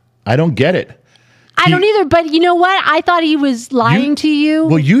 I don't get it. I don't either, but you know what? I thought he was lying to you.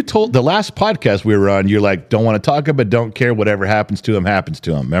 Well, you told the last podcast we were on, you're like, don't want to talk about, don't care. Whatever happens to him,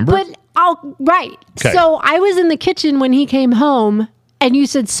 remember? But, right. Okay. So I was in the kitchen when he came home, and you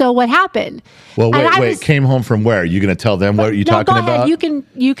said, so what happened? Well, And wait, came home from where? Are you going to tell them what you're talking go about? ahead. You can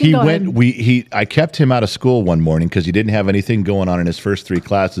He go went, ahead. I kept him out of school one morning because he didn't have anything going on in his first 3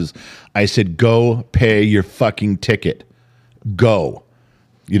 classes. I said, go pay your fucking ticket. Go.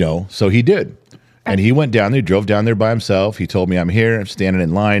 So he did. And he went down there, drove down there by himself. He told me, I'm here, I'm standing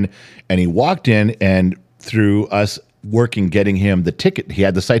in line. And he walked in, and through us getting him the ticket, he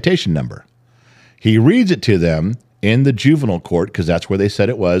had the citation number. He reads it to them in the juvenile court, because that's where they said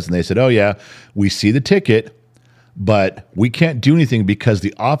it was. And they said, oh, yeah, we see the ticket, but we can't do anything because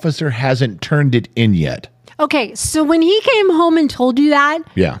the officer hasn't turned it in yet. Okay, so when he came home and told you that,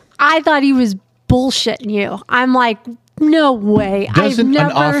 Yeah. I thought he was bullshitting you. I'm like, no way. Doesn't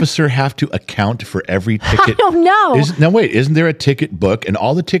an officer have to account for every ticket? I don't know. Isn't there a ticket book and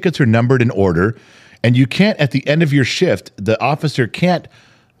all the tickets are numbered in order? And you can't, at the end of your shift, the officer can't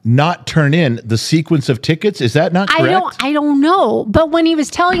not turn in the sequence of tickets. Is that not correct? I don't know. But when he was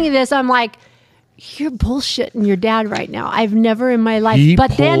telling you this, I'm like, you're bullshitting your dad right now. I've never in my life. He but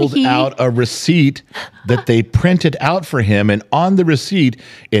pulled then he out a receipt that they printed out for him, and on the receipt,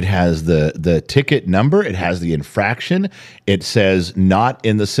 it has the ticket number, it has the infraction, it says not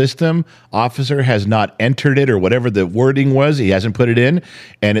in the system, officer has not entered it, or whatever the wording was, he hasn't put it in,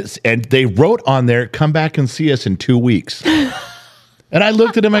 and they wrote on there, come back and see us in 2 weeks. And I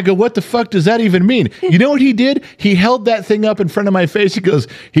looked at him, I go, what the fuck does that even mean? You know what he did? He held that thing up in front of my face. He goes,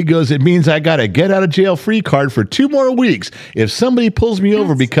 it means I got a get out of jail free card for 2 more weeks. If somebody pulls me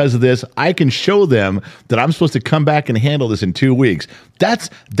over because of this, I can show them that I'm supposed to come back and handle this in 2 weeks.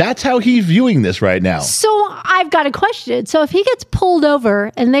 That's how he's viewing this right now. So I've got a question. So if he gets pulled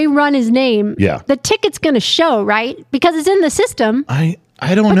over and they run his name, the ticket's going to show, right? Because it's in the system. I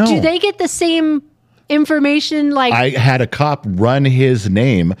don't know. Do they get the same information? Like, I had a cop run his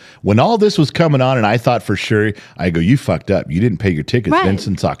name when all this was coming on, and I thought for sure, I go, you fucked up. You didn't pay your tickets then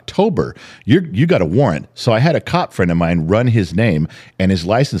since October. You got a warrant. So I had a cop friend of mine run his name and his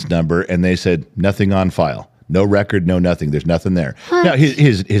license number, and they said nothing on file. No record, no nothing. There's nothing there. Now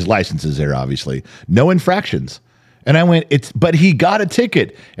his license is there, obviously. No infractions. And I went, but he got a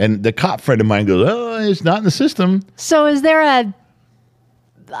ticket. And the cop friend of mine goes, oh, it's not in the system. So is there a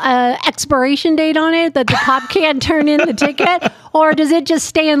expiration date on it that the cop can't turn in the ticket, or does it just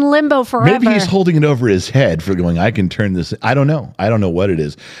stay in limbo forever? Maybe he's holding it over his head for going, I can turn this. I don't know. I don't know what it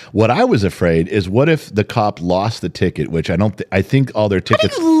is. What I was afraid is, what if the cop lost the ticket, which I think all their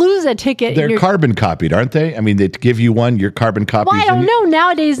tickets. How do you lose a ticket? They're carbon copied, aren't they? I mean, they give you one, your carbon copies. Well, I don't know.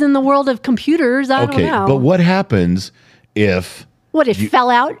 Nowadays in the world of computers, I don't know. But what happens if... What, it fell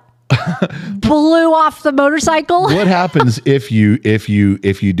out? Blew off the motorcycle? What happens if you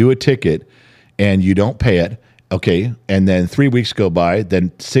do a ticket and you don't pay it, okay, and then 3 weeks go by,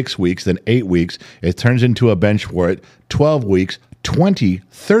 then 6 weeks, then 8 weeks, it turns into a bench warrant, 12 weeks, 20,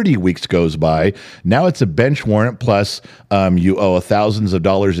 30 weeks goes by. Now it's a bench warrant plus you owe thousands of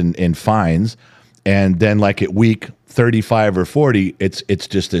dollars in fines, and then like at week 35 or 40, it's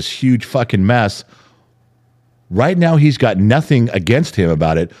just this huge fucking mess. Right now, he's got nothing against him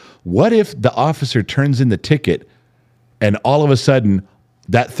about it. What if the officer turns in the ticket and all of a sudden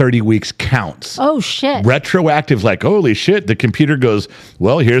that 30 weeks counts? Oh, shit. Retroactive, like, holy shit. The computer goes,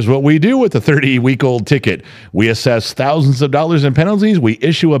 well, here's what we do with a 30-week-old ticket. We assess thousands of dollars in penalties. We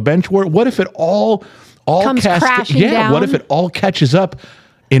issue a bench warrant. What if it all comes crashing down? What if it all catches up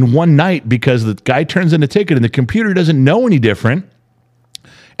in one night because the guy turns in a ticket and the computer doesn't know any different?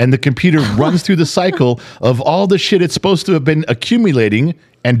 And the computer runs through the cycle of all the shit it's supposed to have been accumulating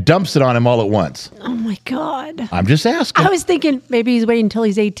and dumps it on him all at once. Oh, my God. I'm just asking. I was thinking maybe he's waiting until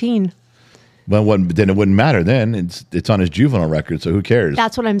he's 18. Well, then it wouldn't matter then. It's on his juvenile record, so who cares?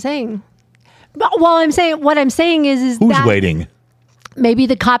 That's what I'm saying. But, what I'm saying is who's waiting? Maybe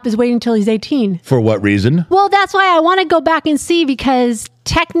the cop is waiting until he's 18. For what reason? Well, that's why I want to go back and see, because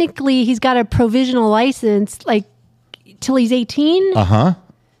technically he's got a provisional license, like, till he's 18. Uh-huh.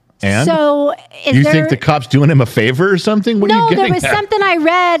 And so you think the cop's doing him a favor or something? What are you getting there was at? something I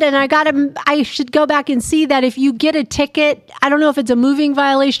read, and I should go back and see that if you get a ticket, I don't know if it's a moving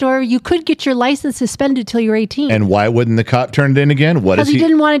violation, or you could get your license suspended till you're 18. And why wouldn't the cop turn it in again? Because he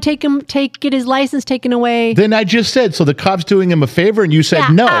didn't want to get his license taken away. Then I just said, so the cop's doing him a favor, and you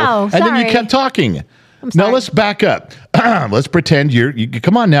said no, and then you kept talking. Now let's back up. Let's pretend you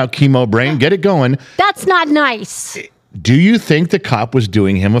come on now, chemo brain, get it going. That's not nice. Do you think the cop was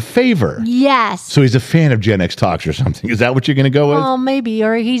doing him a favor? Yes. So he's a fan of Gen X Talks or something. Is that what you're going to go with? Oh, maybe.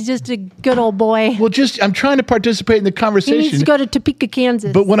 Or he's just a good old boy. Well, I'm trying to participate in the conversation. He needs to go to Topeka,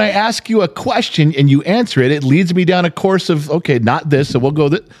 Kansas. But when I ask you a question and you answer it, it leads me down a course of, okay, not this, so we'll go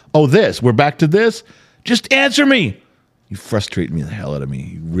this. We're back to this. Just answer me. You frustrate me the hell out of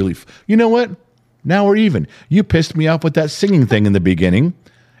me. You know what? Now we're even. You pissed me off with that singing thing in the beginning,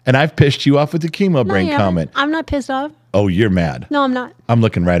 and I've pissed you off with the chemo brain comment. I'm not pissed off. Oh, you're mad. No, I'm not. I'm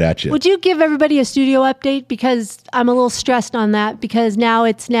looking right at you. Would you give everybody a studio update? Because I'm a little stressed on that, because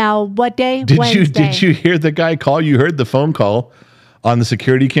it's what day? Wednesday. Did you hear the guy call? You heard the phone call on the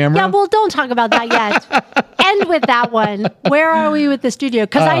security camera? Yeah, well, don't talk about that yet. End with that one. Where are we with the studio?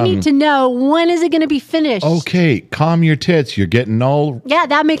 Because I need to know, when is it going to be finished? Okay, calm your tits. You're getting all... Yeah,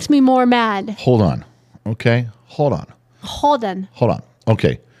 that makes me more mad. Hold on. Okay, Hold on. Hold on.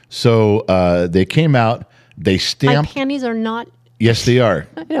 Okay. So they came out. They My stamped. panties are not Yes, they are.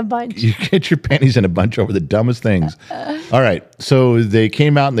 in a bunch. You get your panties in a bunch over the dumbest things. All right. So they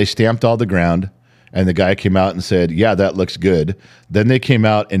came out and they stamped all the ground. And the guy came out and said, yeah, that looks good. Then they came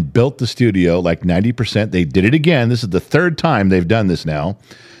out and built the studio like 90%. They did it again. This is the third time they've done this now.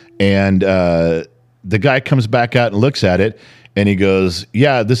 And the guy comes back out and looks at it. And he goes,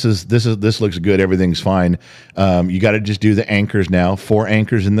 yeah, this looks good. Everything's fine. You got to just do the anchors now. 4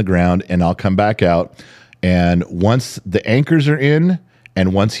 anchors in the ground. And I'll come back out. And once the anchors are in,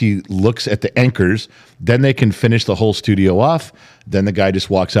 and once he looks at the anchors, then they can finish the whole studio off. Then the guy just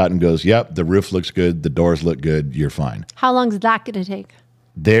walks out and goes, yep, the roof looks good. The doors look good. You're fine. How long is that going to take?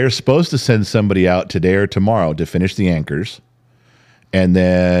 They're supposed to send somebody out today or tomorrow to finish the anchors. And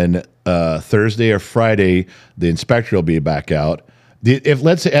then Thursday or Friday, the inspector will be back out. If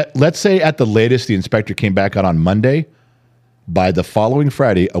let's say at the latest, the inspector came back out on Monday, by the following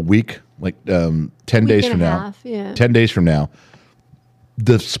Friday, a week, like 10 days from now, 10 days from now,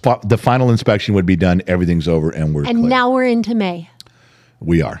 the final inspection would be done. Everything's over, and we're And clear. now we're into May.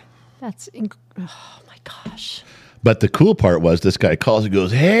 We are. Oh my gosh. But the cool part was this guy calls and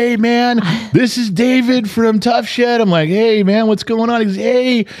goes, hey, man, this is David from Tough Shed. I'm like, hey, man, what's going on? He goes,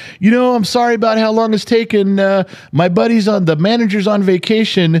 hey, I'm sorry about how long it's taken. My the manager's on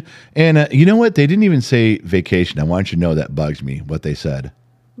vacation. And you know what? They didn't even say vacation. I want you to know that bugs me, what they said.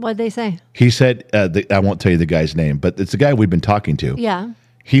 What'd they say? He said, I won't tell you the guy's name, but it's the guy we've been talking to. Yeah.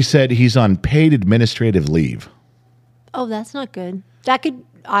 He said he's on paid administrative leave. Oh, that's not good. That could,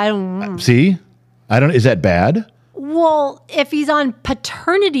 I don't know. See? Is that bad? Well, if he's on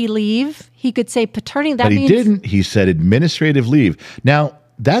paternity leave, he could say paternity. That But he means didn't. He said administrative leave. Now,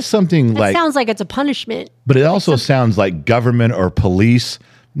 that's something that sounds like it's a punishment. but it also sounds like government or police,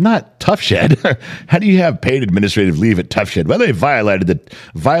 not Tough Shed. How do you have paid administrative leave at Tough Shed? Well, they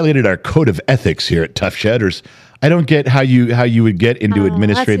violated our code of ethics here at Tough Shed. I don't get how you would get into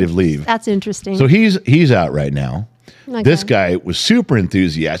administrative leave. That's interesting. So he's out right now. Okay. This guy was super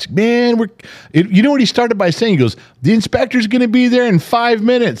enthusiastic. Man, you know what he started by saying? He goes, the inspector's going to be there in 5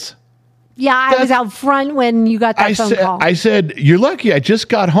 minutes. Yeah, I was out front when you got that phone call. I said, you're lucky. I just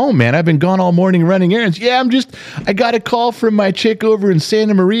got home, man. I've been gone all morning running errands. Yeah, I got a call from my chick over in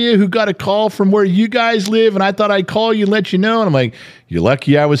Santa Maria who got a call from where you guys live, and I thought I'd call you and let you know. And I'm like, you're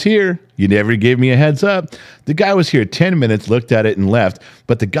lucky I was here. You never gave me a heads up. The guy was here 10 minutes, looked at it, and left.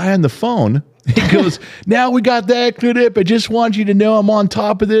 But the guy on the phone, he goes, now we got that cleared up. I just want you to know I'm on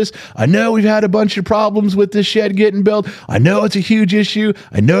top of this. I know we've had a bunch of problems with this shed getting built. I know it's a huge issue.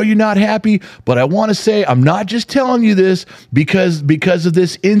 I know you're not happy, but I want to say I'm not just telling you this because of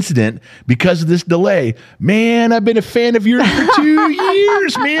this incident, because of this delay. Man, I've been a fan of yours for 2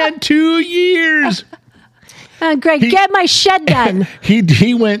 years, man, 2 years. Greg, get my shed done.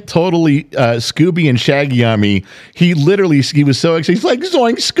 He went totally Scooby and Shaggy on me. He was so excited. He's like,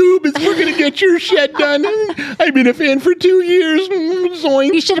 zoink, Scoob, we're going to get your shed done. I've been a fan for 2 years.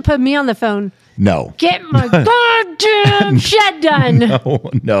 Zoink. You should have put me on the phone. No. Get my goddamn shed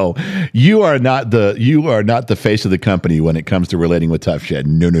done. No. You are not the face of the company when it comes to relating with Tough Shed.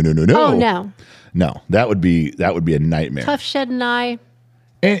 No. Oh, no. No, that would be a nightmare. Tough Shed and I.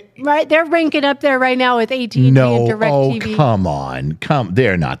 And, Right, they're ranking up there right now with AT&T and DirecTV. Come on.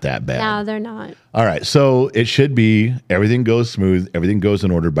 They're not that bad. No, they're not. All right, so it should be everything goes smooth, everything goes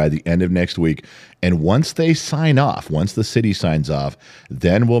in order by the end of next week. And once they sign off, once the city signs off,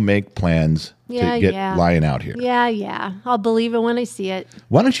 then we'll make plans to get Lion out here. Yeah. I'll believe it when I see it.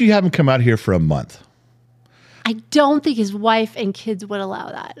 Why don't you have him come out here for a month? I don't think his wife and kids would allow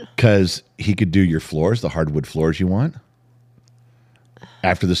that. Because he could do your floors, the hardwood floors you want.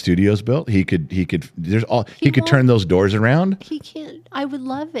 After the studio's built, he could turn those doors around. He can't. I would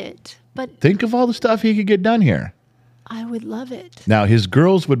love it, but think of all the stuff he could get done here. I would love it. Now his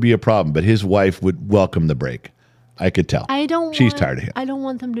girls would be a problem, but his wife would welcome the break. I could tell. She's tired of him. I don't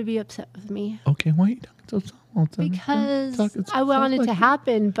want them to be upset with me. Okay, why are you talking so soft? Because I want it to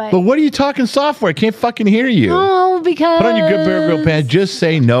happen, but what are you talking soft for? I can't fucking hear you. No, because put on your good bear girl pants. Just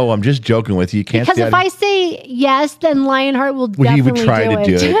say no. I'm just joking with you. You can't. Because if I say yes, then Lionheart will definitely he would try to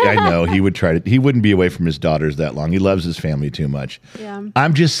do it. I know he would try to. He wouldn't be away from his daughters that long. He loves his family too much. Yeah.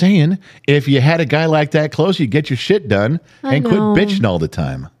 I'm just saying, if you had a guy like that close, you'd get your shit done and quit bitching all the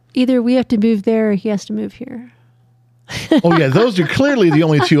time. Either we have to move there, or he has to move here. Oh, yeah, those are clearly the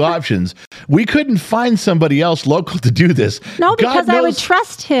only two options. We couldn't find somebody else local to do this. No, because I would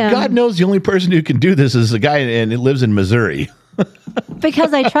trust him. God knows the only person who can do this is a guy and he lives in Missouri.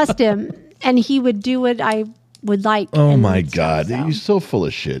 Because I trust him, and he would do what I would like. Oh and my stuff, God. so. You're so full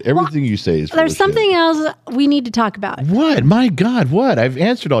of shit. Everything you say is full There's of shit. something else we need to talk about. What? My God, what? I've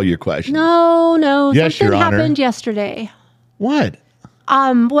answered all your questions. No. Yes, Something Your Honor. happened yesterday. What?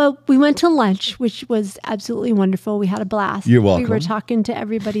 Well, we went to lunch, which was absolutely wonderful. We had a blast. You're welcome. We were talking to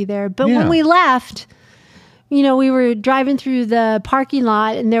everybody there. But Yeah. when we left, we were driving through the parking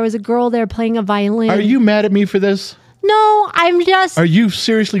lot and there was a girl there playing a violin. Are you mad at me for this? No, I'm just... Are you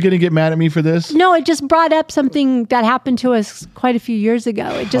seriously going to get mad at me for this? No, it just brought up something that happened to us quite a few years ago.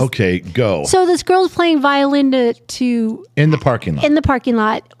 It just... Okay, go. So this girl's playing violin to In the parking lot. in the parking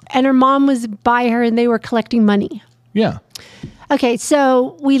lot, and her mom was by her and they were collecting money. Yeah. Okay,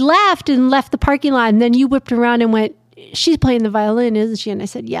 so we left the parking lot, and then you whipped around and went, she's playing the violin, isn't she? And I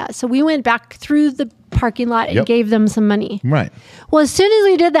said, yeah. So we went back through the parking lot and Yep. gave them some money. Right. Well, as soon as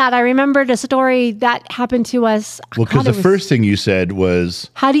we did that, I remembered a story that happened to us. Well, because the first thing you said was,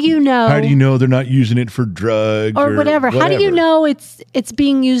 how do you know? how do you know they're not using it for drugs or whatever. How do you know it's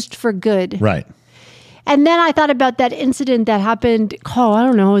being used for good? Right. And then I thought about that incident that happened, I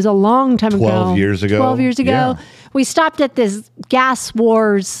don't know, it was a long time 12 years ago? 12 years ago. Yeah. We stopped at this gas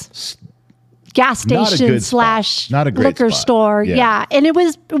Not a station good spot. / Not a great liquor spot. store. Yeah. Yeah. And it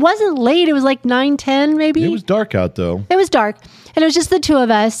wasn't late. It was like 9:10 maybe. It was dark out, though. It was dark. And it was just the two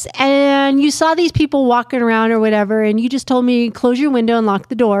of us. And you saw these people walking around or whatever. And you just told me, close your window and lock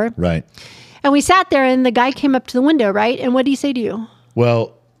the door. Right. And we sat there and the guy came up to the window, right? And what did he say to you?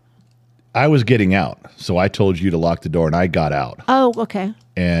 Well, I was getting out. So I told you to lock the door, and I got out. Oh, okay.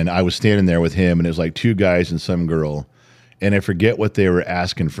 And I was standing there with him, and it was like two guys and some girl. And I forget what they were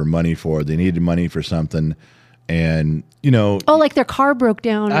asking for money for. They needed money for something. And, Oh, like their car broke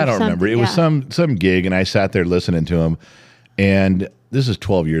down or I don't something. remember. It was some gig, and I sat there listening to him. And this is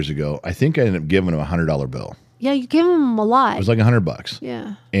 12 years ago. I think I ended up giving him a $100 bill. Yeah, you gave him a lot. It was like $100.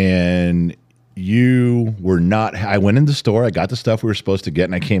 Yeah. And you were not. I went in the store. I got the stuff we were supposed to get,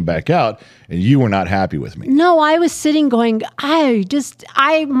 and I came back out, and you were not happy with me. No, I was sitting going,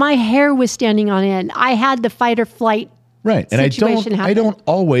 my hair was standing on end. I had the fight or flight. Right. And situation I don't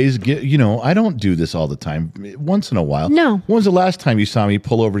always get, I don't do this all the time. Once in a while. No. When's the last time you saw me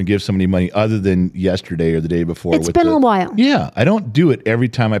pull over and give somebody money other than yesterday or the day before? It's been a while. Yeah. I don't do it every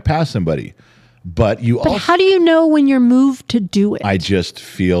time I pass somebody. But also, how do you know when you're moved to do it? I just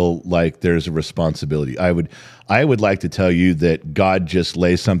feel like there's a responsibility. I would like to tell you that God just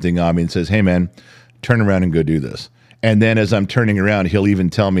lays something on me and says, hey man, turn around and go do this. And then as I'm turning around, he'll even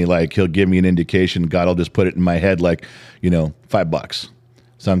tell me, like, he'll give me an indication. God will just put it in my head, like, $5,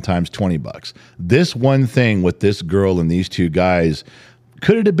 sometimes $20. This one thing with this girl and these two guys,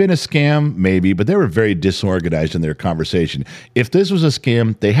 could it have been a scam? Maybe, but they were very disorganized in their conversation. If this was a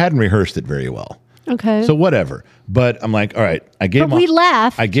scam, they hadn't rehearsed it very well. Okay. So whatever. But I'm like, all right, I gave him. we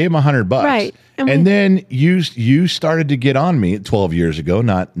left. I gave him $100. Right. And then you started to get on me 12 years ago,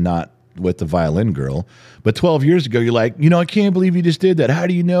 not with the violin girl, but 12 years ago, you're like, I can't believe you just did that. How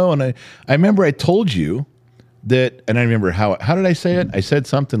do you know? And I remember I told you that, and I remember how did I say it? I said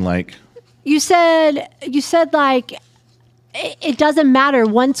something like, you said like, it doesn't matter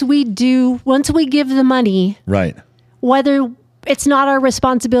once we give the money, right. whether it's not our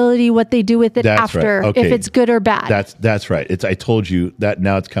responsibility what they do with it That's after, right. Okay. if it's good or bad. That's right. I told you that,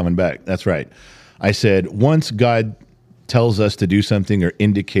 now it's coming back. That's right. I said, once God tells us to do something or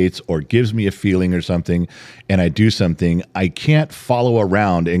indicates or gives me a feeling or something and I do something, I can't follow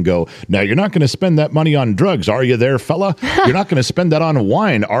around and go, now you're not going to spend that money on drugs, are you there, fella? You're not going to spend that on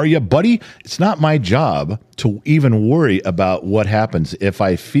wine, are you, buddy? It's not my job to even worry about what happens. If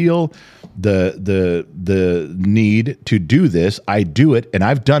I feel the need to do this, I do it, and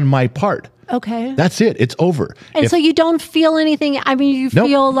I've done my part. Okay. That's it. It's over. And so you don't feel anything. I mean, you Nope.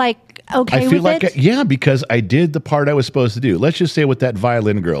 feel like okay I feel with like it? yeah, because I did the part I was supposed to do. Let's just say with that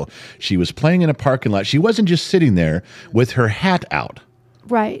violin girl, she was playing in a parking lot. She wasn't just sitting there with her hat out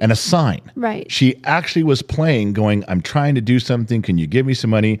Right. and a sign. Right. She actually was playing, going, I'm trying to do something. Can you give me some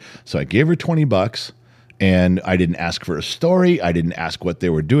money? So I gave her $20, and I didn't ask for a story. I didn't ask what they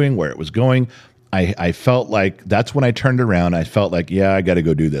were doing, where it was going. I felt like that's when I turned around. I felt like, yeah, I got to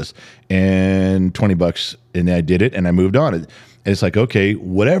go do this. And $20, and I did it, and I moved on. And it's like, okay,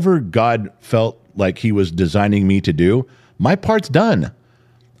 whatever God felt like he was designing me to do, my part's done.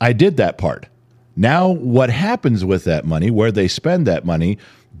 I did that part. Now, what happens with that money, where they spend that money,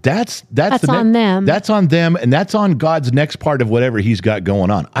 that's on them. That's on them, and that's on God's next part of whatever he's got going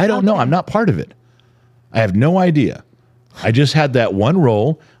on. I don't know. I'm not part of it. I have no idea. I just had that one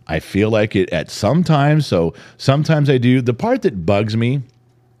role. I feel like it at some times. So sometimes I do. The part that bugs me,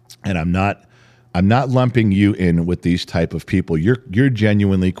 and I'm not I'm not lumping you in with these type of people. You're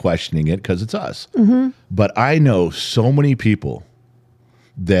genuinely questioning it because it's us. But I know so many people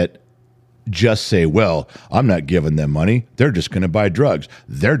that just say, well, I'm not giving them money. They're just going to buy drugs.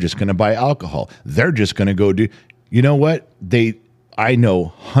 They're just going to buy alcohol. They're just going to go do, you know what? I know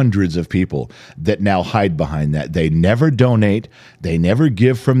hundreds of people that now hide behind that. They never donate. They never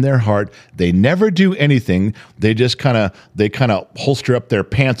give from their heart. They never do anything. They just kind of holster up their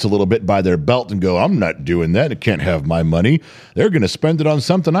pants a little bit by their belt and go, I'm not doing that. I can't have my money. They're going to spend it on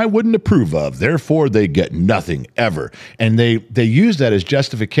something I wouldn't approve of. Therefore, they get nothing ever. And they use that as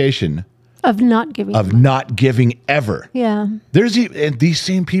justification of not giving. Not giving ever. Yeah. And these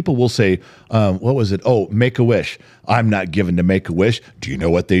same people will say, what was it? Oh, Make-A-Wish. I'm not giving to Make-A-Wish. Do you know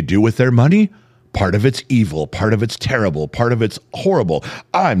what they do with their money? Part of it's evil. Part of it's terrible. Part of it's horrible.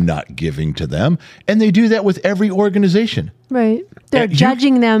 I'm not giving to them. And they do that with every organization. Right. They're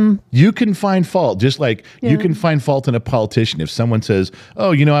judging them. You can find fault, just like you can find fault in a politician. If someone says,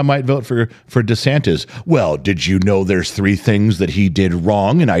 oh, I might vote for DeSantis. Well, did you know there's 3 things that he did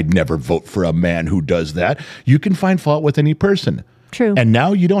wrong, and I'd never vote for a man who does that? You can find fault with any person. True. And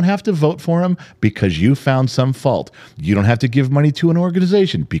now you don't have to vote for him because you found some fault. You don't have to give money to an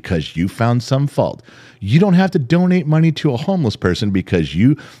organization because you found some fault. You don't have to donate money to a homeless person because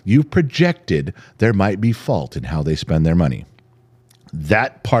you projected there might be fault in how they spend their money.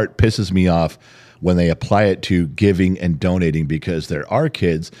 That part pisses me off when they apply it to giving and donating, because there are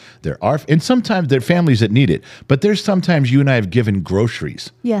kids, and sometimes there are families that need it, but there's sometimes you and I have given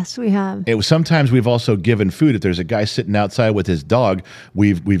groceries. Yes, we have. Sometimes we've also given food. If there's a guy sitting outside with his dog,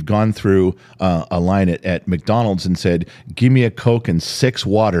 we've gone through a line at McDonald's and said, give me a Coke and 6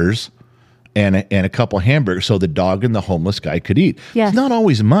 waters and a couple hamburgers so the dog and the homeless guy could eat. Yes. It's not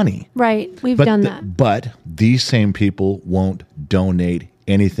always money. Right. We've done that. But these same people won't donate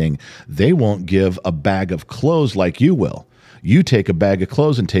anything. They won't give a bag of clothes like you will. You take a bag of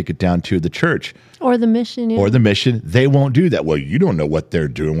clothes and take it down to the church. Or the mission. Yeah. Or the mission. They won't do that. Well, you don't know what they're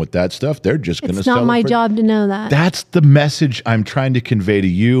doing with that stuff. They're just going to sell it. It's not my job to know that. That's the message I'm trying to convey to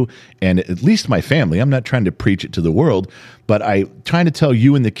you and at least my family. I'm not trying to preach it to the world, but I'm trying to tell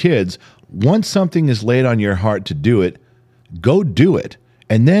you and the kids, once something is laid on your heart to do it, go do it.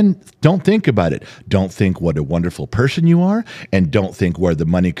 And then don't think about it. Don't think what a wonderful person you are, and don't think where the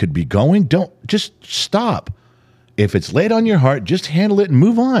money could be going. Just stop. If it's laid on your heart, just handle it and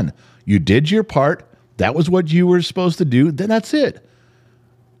move on. You did your part. That was what you were supposed to do. Then that's it.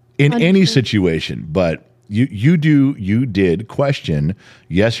 In any situation. But you did question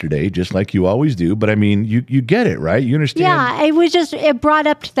yesterday, just like you always do. But I mean, you get it, right? You understand? Yeah, it brought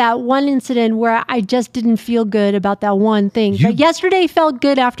up to that one incident where I just didn't feel good about that one thing. But yesterday felt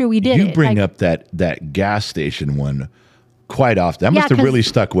good after we did it. You bring up that gas station one quite often. That must have really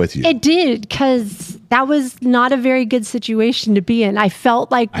stuck with you. It did, because that was not a very good situation to be in. I felt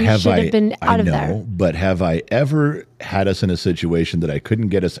like we should have been out of there. But have I ever had us in a situation that I couldn't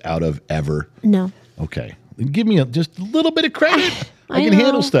get us out of ever? No. Okay. Give me just a little bit of credit. I can know.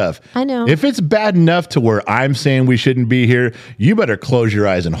 handle stuff. I know. If it's bad enough to where I'm saying we shouldn't be here, you better close your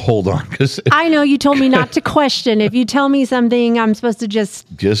eyes and hold on. I know you told me not to question. If you tell me something, I'm supposed to just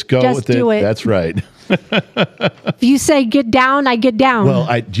go with it. That's right. If you say get down, I get down.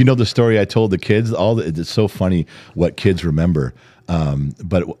 Well, do you know the story I told the kids? It's so funny what kids remember.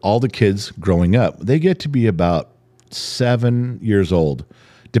 But all the kids growing up, they get to be about 7 years old,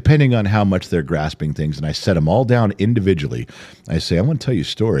 depending on how much they're grasping things. And I set them all down individually. I say, I want to tell you a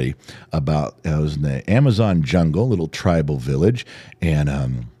story about, I was in the Amazon jungle, little tribal village,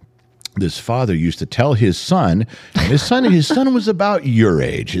 and this father used to tell his son, and his son was about your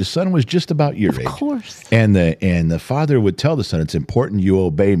age. His son was just about your age. Of course. And the father would tell the son, it's important you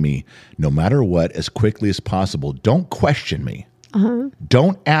obey me no matter what, as quickly as possible. Don't question me. Uh-huh.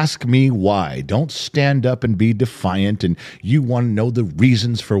 Don't ask me why. Don't stand up and be defiant and you want to know the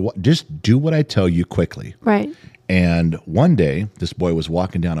reasons for what. Just do what I tell you quickly. Right. And one day, this boy was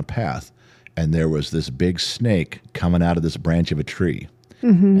walking down a path, and there was this big snake coming out of this branch of a tree.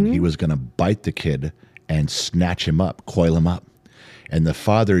 Mm-hmm. And he was going to bite the kid and snatch him up, coil him up. And the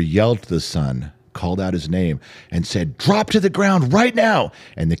father yelled to the son, called out his name, and said, drop to the ground right now.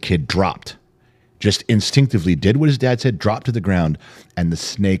 And the kid dropped. Just instinctively did what his dad said, dropped to the ground, and the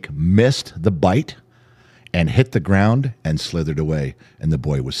snake missed the bite and hit the ground and slithered away. And the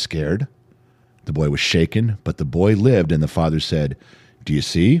boy was scared. The boy was shaken, but the boy lived, and the father said, do you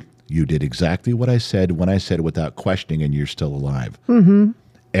see? You did exactly what I said when I said it without questioning, and you're still alive. Mm-hmm.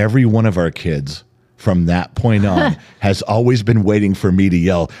 Every one of our kids from that point on has always been waiting for me to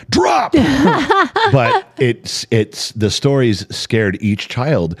yell, drop. But it's the stories scared each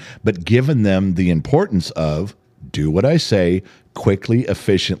child, but given them the importance of do what I say quickly,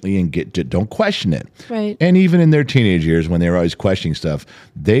 efficiently, and don't question it. Right. And even in their teenage years, when they were always questioning stuff,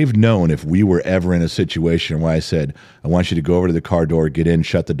 they've known if we were ever in a situation where I said, I want you to go over to the car door, get in,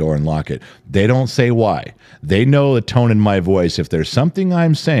 shut the door, and lock it. They don't say why. They know the tone in my voice. If there's something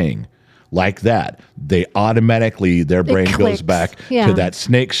I'm saying like that, they automatically, their brain goes back to that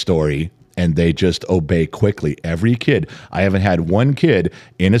snake story, and they just obey quickly. Every kid, I haven't had one kid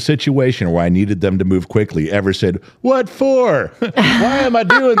in a situation where I needed them to move quickly ever said, what for? Why am I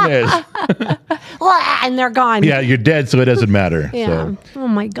doing this? And they're gone. Yeah, you're dead, so it doesn't matter. Yeah. So, Oh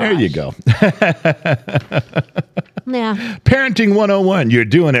my gosh. there you go. Yeah. Parenting 101, you're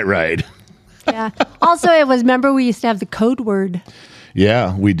doing it right. Yeah. Also, remember we used to have the code word.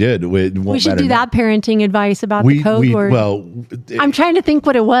 Yeah, we did. We should do that parenting advice about the code word. Well, I'm trying to think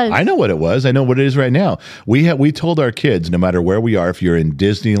what it was. I know what it was. I know what it is right now. We told our kids, no matter where we are, if you're in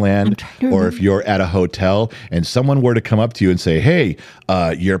Disneyland or if you're at a hotel and someone were to come up to you and say, hey,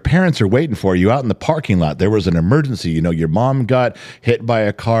 your parents are waiting for you out in the parking lot. There was an emergency. You know, your mom got hit by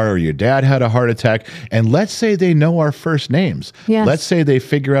a car or your dad had a heart attack. And let's say they know our first names. Yes. Let's say they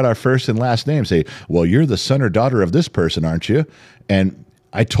figure out our first and last name. Say, well, you're the son or daughter of this person, aren't you? And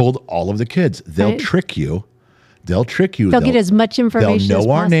I told all of the kids, they'll trick you. They'll trick you. They'll get as much information They'll as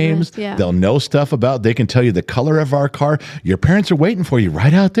know our possible. names. Yeah. They'll know stuff about, they can tell you the color of our car. Your parents are waiting for you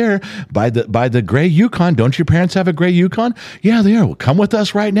right out there by the gray Yukon. Don't your parents have a gray Yukon? Yeah, they are. Well, come with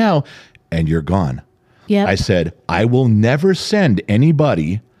us right now. And you're gone. Yep. I said, I will never send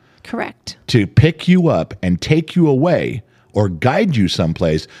anybody Correct. to pick you up and take you away or guide you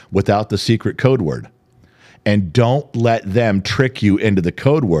someplace without the secret code word. And don't let them trick you into the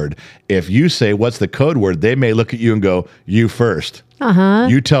code word. If you say, what's the code word? They may look at you and go, you first.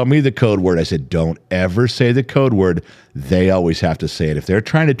 You tell me the code word. I said, don't ever say the code word. They always have to say it. If they're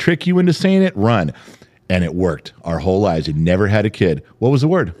trying to trick you into saying it, run. And it worked our whole lives. We never had a kid. What was the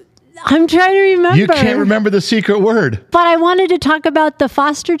word? I'm trying to remember. You can't remember the secret word. But I wanted to talk about the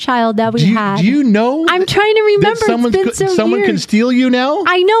foster child that we had. Do you know? I'm trying to remember. It's been so someone years. can steal you now?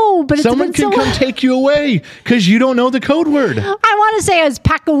 I know, but someone it's been can so come take you away because you don't know the code word. I want to say it was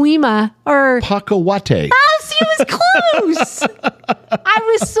Pakawima or Pakawate. Oh, she was close.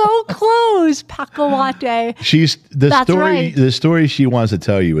 I was so close. Pakawate. That's story. Right. The story she wants to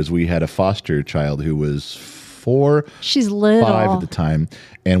tell you is we had a foster child who was 4, She's little. 5 at the time,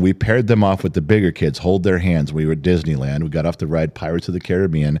 and we paired them off with the bigger kids. Hold their hands. We were at Disneyland. We got off the ride Pirates of the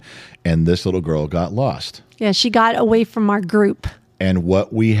Caribbean, and this little girl got lost. Yeah, she got away from our group. And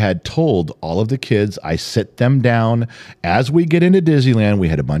what we had told all of the kids, I sit them down as we get into Disneyland. We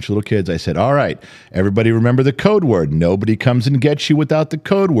had a bunch of little kids. I said, all right, everybody remember the code word. Nobody comes and gets you without the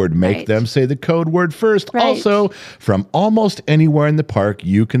code word. Make them say the code word first. Right. Also, from almost anywhere in the park,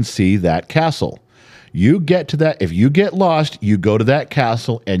 you can see that castle. You get to that. If you get lost, you go to that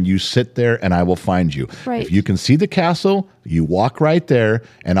castle and you sit there and I will find you. Right. If you can see the castle, you walk right there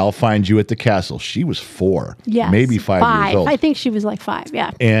and I'll find you at the castle. She was 4, maybe 5 years old. I think she was like 5,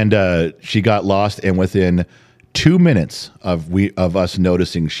 yeah. And she got lost, and within 2 minutes of us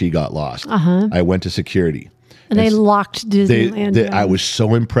noticing she got lost, I went to security. And they locked Disneyland down. I was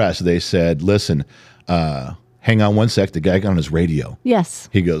so impressed. They said, listen, hang on one sec. The guy got on his radio. Yes.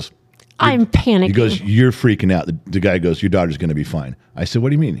 He goes, I'm panicking. He goes, you're freaking out. The guy goes, your daughter's going to be fine. I said, what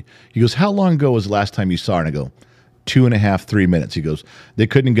do you mean? He goes, how long ago was the last time you saw her? And I go, 2.5, 3 minutes. He goes, they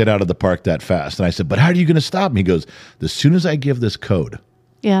couldn't get out of the park that fast. And I said, but how are you going to stop me? He goes, as soon as I give this code,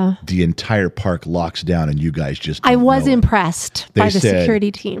 the entire park locks down and you guys just don't I was know it." impressed by the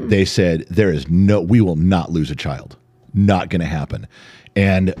security team. They said, we will not lose a child. Not going to happen.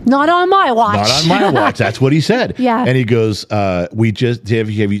 And not on my watch. Not on my watch. That's what he said. Yeah. And he goes, have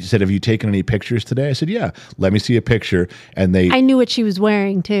you taken any pictures today? I said, yeah. Let me see a picture. And I knew what she was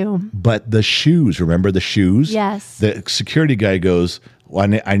wearing too. But the shoes, remember the shoes? Yes. The security guy goes,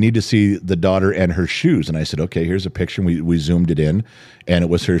 well, I need to see the daughter and her shoes. And I said, okay, here's a picture. And we zoomed it in and it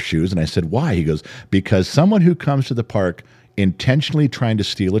was her shoes. And I said, why? He goes, because someone who comes to the park intentionally trying to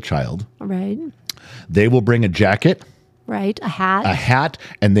steal a child, right? They will bring a jacket. Right, a hat,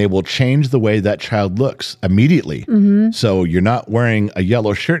 and they will change the way that child looks immediately. So you're not wearing a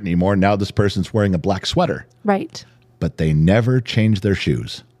yellow shirt anymore. Now this person's wearing a black sweater. Right. But they never change their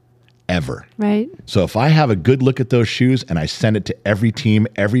shoes, ever. Right. So if I have a good look at those shoes and I send it to every team,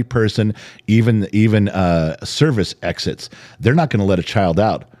 every person, even service exits, they're not going to let a child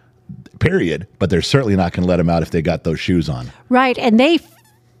out, period. But they're certainly not going to let them out if they got those shoes on. Right, and they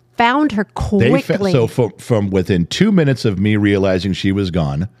found her quickly. So from within 2 minutes of me realizing she was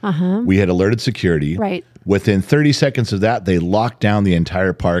gone, we had alerted security. Right. Within 30 seconds of that, they locked down the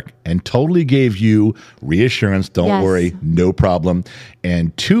entire park and totally gave you reassurance. Don't worry, no problem.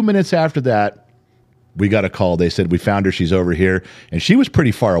 And 2 minutes after that, we got a call. They said, we found her. She's over here. And she was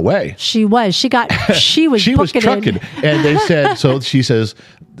pretty far away. She was. She was trucking. And they said, so she says,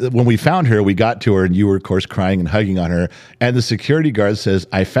 when we found her, we got to her and you were, of course, crying and hugging on her. And the security guard says,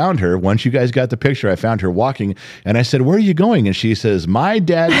 I found her. Once you guys got the picture, I found her walking. And I said, where are you going? And she says, my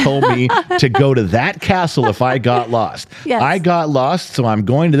dad told me to go to that castle if I got lost. Yes. I got lost, so I'm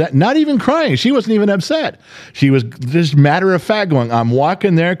going to that. Not even crying. She wasn't even upset. She was just matter of fact going, I'm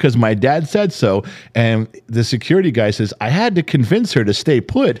walking there because my dad said so. And the security guy says, I had to convince her to stay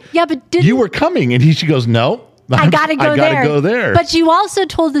put. Yeah, but you were coming. And she goes, no. I gotta go there. But you also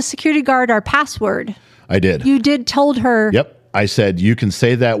told the security guard our password. I did. You told her. Yep. I said, you can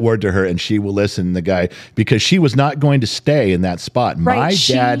say that word to her and she will listen. The guy, because she was not going to stay in that spot. Right,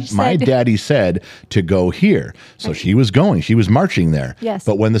 My daddy said to go here. So she was going. She was marching there. Yes.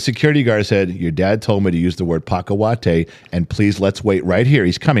 But when the security guard said, your dad told me to use the word Pakawate and please let's wait right here.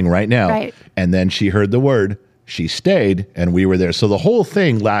 He's coming right now. Right. And then she heard the word. She stayed and we were there. So the whole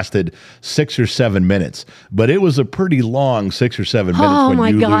thing lasted 6 or 7 minutes, but it was a pretty long 6 or 7 minutes. Oh when my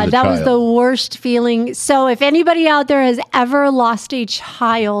you God, lose a that child. was the worst feeling. So if anybody out there has ever lost a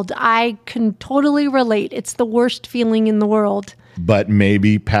child, I can totally relate. It's the worst feeling in the world. But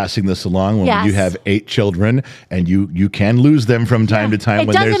maybe passing this along when Yes. you have 8 children and you can lose them from time to time. It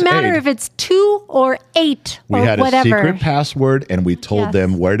When doesn't there's matter 8. if it's 2 or 8 We or had whatever. a secret password and we told Yes.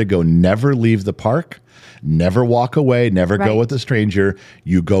 them where to go. Never leave the park, never walk away, never go Right. with a stranger.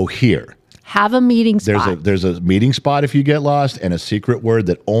 You go here. Have a meeting spot. There's a meeting spot if you get lost and a secret word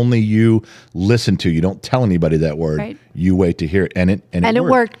that only you listen to. You don't tell anybody that word. Right. You wait to hear it. And it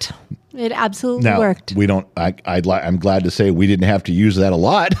worked. It absolutely Now, worked. we don't. I'm glad to say we didn't have to use that a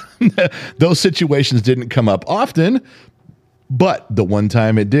lot. Those situations didn't come up often, but the one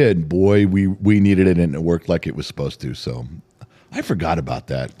time it did, boy, we needed it and it worked like it was supposed to. So I forgot about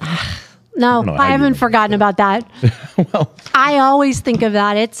that. No, know how I you haven't remember forgotten about that. Well, I always think of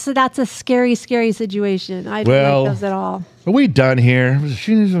that. That's a scary, scary situation. I don't Well, like those at all. are we done here? I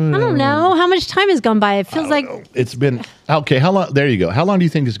I don't know. How much time has gone by? It feels like It's been okay. How long? There you go. How long do you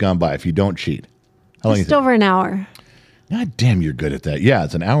think has gone by if you don't cheat? How long? do you just think? over an hour. God damn, you're good at that. Yeah,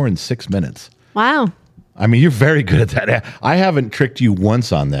 it's an hour and 6 minutes. Wow. I mean, you're very good at that. I haven't tricked you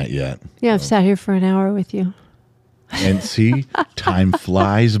once on that yet. Yeah, I've sat here for an hour with you. And see, time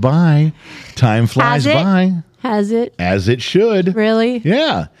flies by. Time flies Has it? by. Has it? As it should. Really?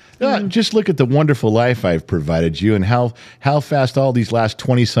 Yeah. Just look at the wonderful life I've provided you and how fast all these last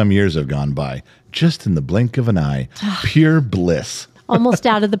 20-some years have gone by. Just in the blink of an eye. Pure bliss. Almost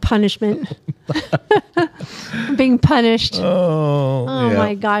out of the punishment. Being punished. Oh, yeah.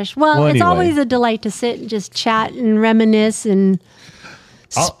 My gosh. Well, it's anyway. always a delight to sit and just chat and reminisce and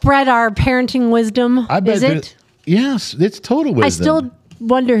spread our parenting wisdom. I bet Is that- it? Yes, it's total wisdom. I still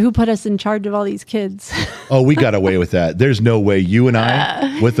wonder who put us in charge of all these kids. Oh, we got away with that. There's no way you and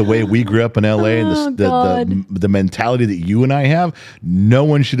I, with the way we grew up in LA and the mentality that you and I have, no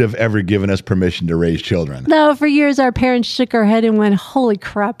one should have ever given us permission to raise children. No, for years our parents shook our head and went, holy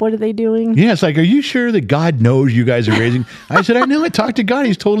crap, what are they doing? Yeah, it's like, are you sure that God knows you guys are raising? I said, I know. I talked to God.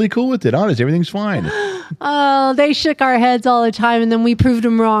 He's totally cool with it. Honest, everything's fine. Oh, they shook our heads all the time and then we proved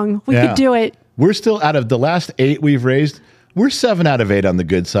them wrong. We Yeah. could do it. We're still, out of the last 8 we've raised, we're 7 out of 8 on the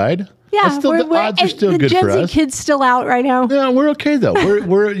good side. Yeah, That's still, the odds are and still the good Gen for Z us. kid's still out right now. Yeah, we're okay though.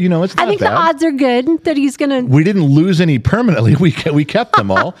 We're it's not I think bad. the odds are good that he's gonna. We didn't lose any permanently. We kept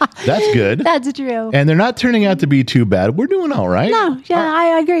them all. That's good. That's true. And they're not turning out to be too bad. We're doing all right. No, yeah,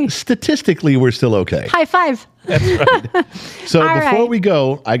 I agree. Statistically, we're still okay. High five. So All before right. we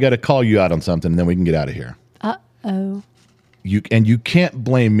go, I got to call you out on something, and then we can get out of here. Oh, You can't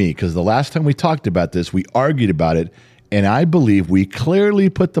blame me because the last time we talked about this, we argued about it, and I believe we clearly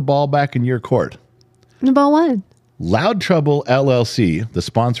put the ball back in your court. about what? Loud Trouble LLC, the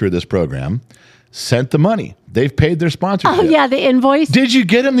sponsor of this program, sent the money. They've paid their sponsorship. Oh yeah, the invoice. Did you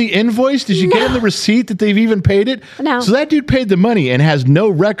get him the invoice? Did you get him the receipt that they've even paid it? No. So that dude paid the money and has no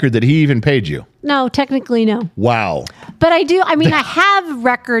record that he even paid you. No, technically no. Wow. But I do. I mean, I have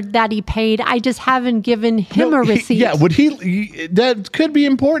record that he paid. I just haven't given him a receipt. Yeah, would he? That could be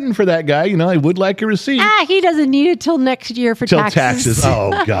important for that guy. You know, he would like a receipt. He doesn't need it till next year for Till taxes. taxes.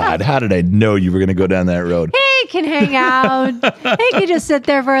 Oh God, how did I know you were going to go down that road? He can hang out. He can just sit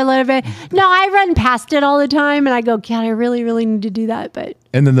there for a little bit. No, I run past it all the time, and I go, God, I really, really need to do that. But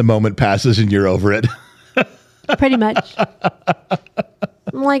And then the moment passes and you're over it. pretty much.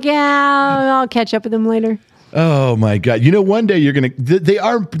 I'm like, yeah, I'll catch up with them later. Oh my God! You know, one day you're gonna. They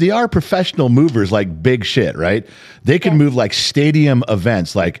are professional movers, like big shit, right? They can move like stadium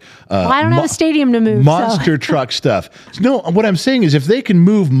events, like I don't have a stadium to move. monster truck stuff. No, what I'm saying is, if they can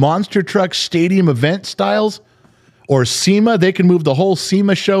move monster truck stadium event styles, or SEMA, they can move the whole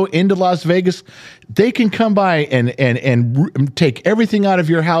SEMA show into Las Vegas. They can come by and take everything out of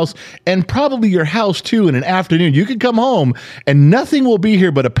your house, and probably your house too, in an afternoon. You can come home and nothing will be here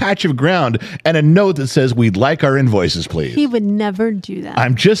but a patch of ground and a note that says, "We'd like our invoices, please." He would never do that.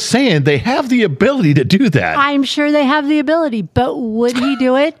 I'm just saying they have the ability to do that. I'm sure they have the ability, but would he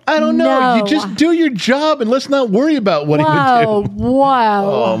do it? I don't know. No. You just do your job and let's not worry about what he would do. Wow.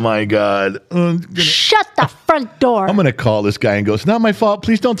 Oh my God. Shut the front door. I'm going to call this guy and go, "It's not my fault.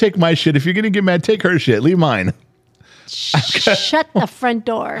 Please don't take my shit. If you're going to get mad, take her shit. Leave mine." Shut the front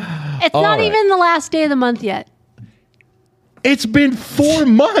door. It's All not right. even the last day of the month yet. It's been 4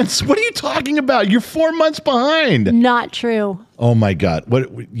 months. What are you talking about? You're 4 months behind. Not true. Oh my God. What?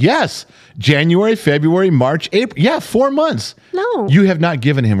 Yes. January, February, March, April. Yeah, 4 months. No. You have not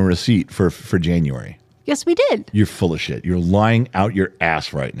given him a receipt for January. Yes, we did. You're full of shit. You're lying out your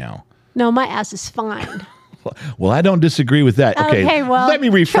ass right now. No, my ass is fine. Well, I don't disagree with that. Okay, well, let me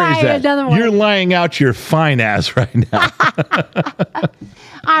rephrase try that. another one. You're lying out your fine ass right now.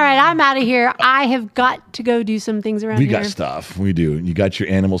 All right, I'm out of here. I have got to go do some things around We here. got stuff. We do. You got your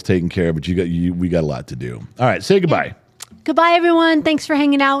animals taken care of, but we got a lot to do. All right, say goodbye. Goodbye, everyone. Thanks for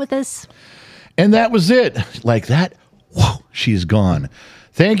hanging out with us. And that was it. Like that, whoa, she's gone.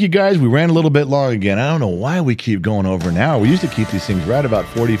 Thank you, guys. We ran a little bit long again. I don't know why we keep going over an hour. We used to keep these things right about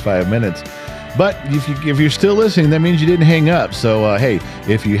 45 minutes. But if you're still listening, that means you didn't hang up. So, hey,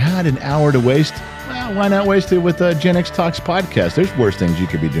 if you had an hour to waste, well, why not waste it with Gen X Talks podcast? There's worse things you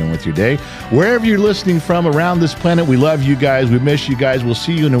could be doing with your day. Wherever you're listening from around this planet, we love you guys. We miss you guys. We'll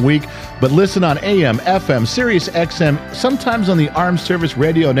see you in a week. But listen on AM, FM, Sirius XM, sometimes on the Armed Service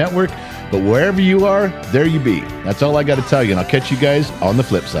Radio Network. But wherever you are, there you be. That's all I got to tell you. And I'll catch you guys on the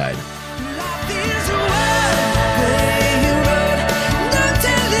flip side.